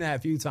we've been there a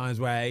few times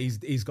where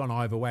he's gone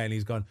either way and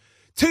he's gone,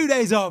 2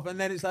 days off. And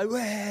then it's like,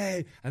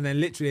 way. And then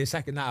literally a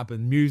second that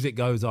happens, music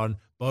goes on,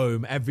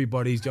 boom,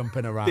 everybody's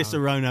jumping around.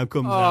 Disaronno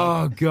comes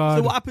out. Oh, God.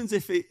 So what happens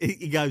if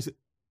he goes...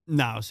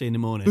 No, I'll see you in the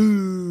morning.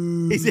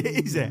 Boo. Is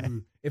it?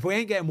 If we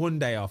ain't getting 1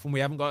 day off and we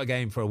haven't got a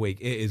game for a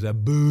week, it is a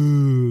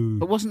boo.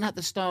 But wasn't that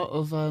the start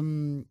of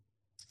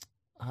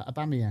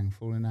Aubameyang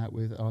falling out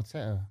with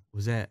Arteta?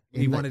 Was it?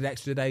 He wanted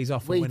extra days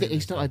off. Well, he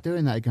started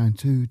doing that, going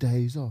 2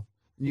 days off.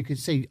 And you could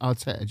see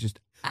Arteta just...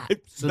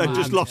 They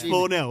just lost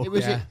 4-0. It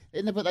was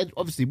but they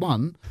obviously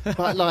won.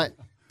 But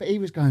he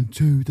was going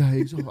 2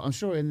 days off. I'm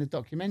sure in the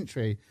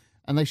documentary...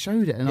 And they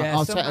showed it, and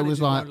Arteta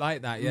was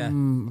like that, yeah.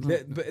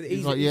 But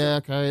he's like,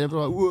 okay. They're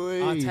like, wait.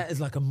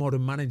 Arteta's like a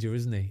modern manager,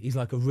 isn't he? He's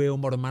like a real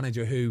modern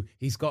manager who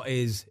he's got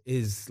his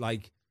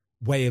like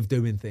way of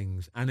doing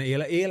things, and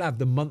he'll have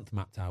the month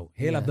mapped out.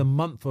 He'll have the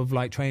month of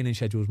like training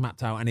schedules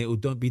mapped out, and it will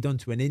be done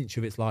to an inch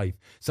of its life.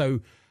 So,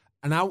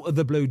 an out of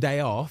the blue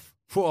day off.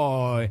 He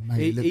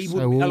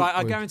would,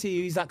 I guarantee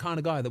you, he's that kind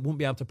of guy that wouldn't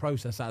be able to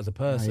process that as a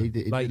person.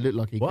 He looked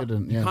like he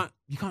couldn't. Yeah.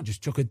 You can't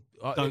just chuck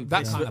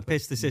a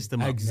piss the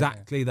system up.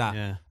 Exactly that.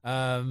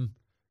 Yeah.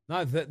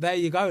 There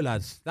you go,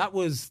 lads. That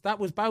was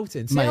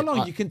belting. See how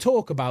long you can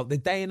talk about the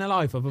day in the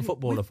life of a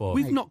footballer for.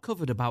 We've not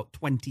covered about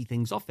 20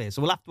 things off here,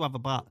 so we'll have to have a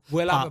part.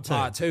 We'll have a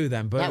part two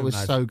then. Boom, that was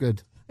lads. so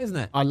good, isn't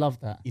it? I love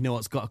that. You know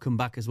what's got to come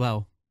back as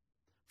well?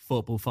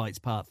 Football Fights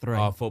Part 3.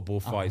 Oh, Football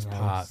Fights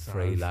Part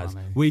 3, lads.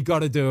 Funny. We got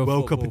to do a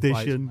World Cup Football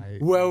edition.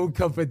 Fights. World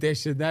Cup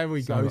edition. There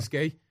we go,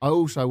 Ski. I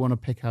also want to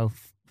pick our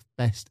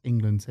best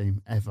England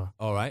team ever.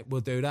 All right,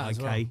 we'll do that as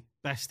well. Okay,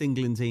 best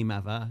England team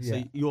ever. Yeah.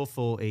 So you're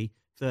 40,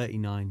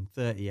 39,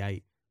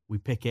 38. We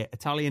pick it.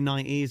 Italian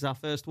 90 is our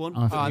first one.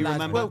 You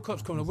remember? World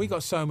Cup's coming up. We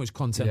got so much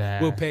content.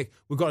 Yeah.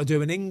 We've got to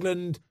do an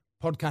England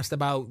podcast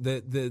about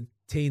the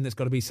team that's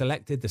got to be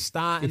selected, the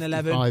starting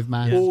 11,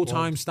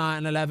 all-time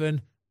starting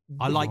 11.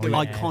 I like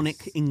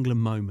iconic England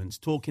moments.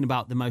 Talking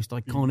about the most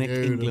iconic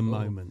England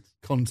moments.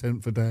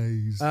 Content for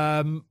days.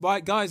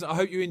 Right, guys, I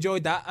hope you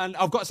enjoyed that. And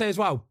I've got to say as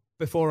well,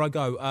 before I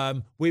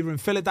go, we were in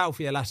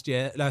Philadelphia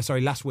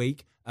last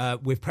week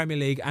with Premier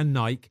League and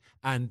Nike,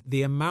 and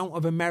the amount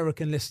of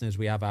American listeners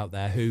we have out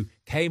there who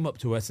came up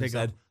to us and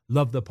said,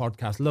 love the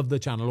podcast, love the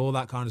channel, all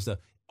that kind of stuff.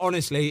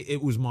 Honestly,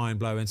 it was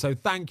mind-blowing. So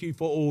thank you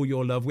for all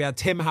your love. We had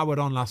Tim Howard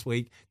on last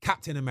week.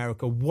 Captain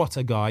America, what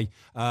a guy.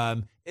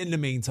 In the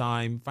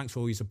meantime, thanks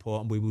for all your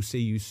support, and we will see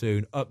you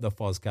soon. Up the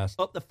Fozcast.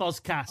 Up the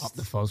Fozcast. Up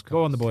the Fozcast.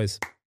 Go on, the boys.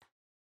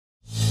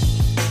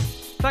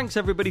 Thanks,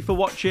 everybody, for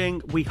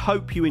watching. We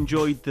hope you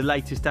enjoyed the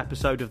latest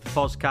episode of the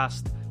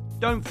Fozcast.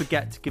 Don't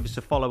forget to give us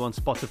a follow on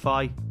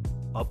Spotify.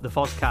 Up the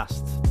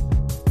Fozcast.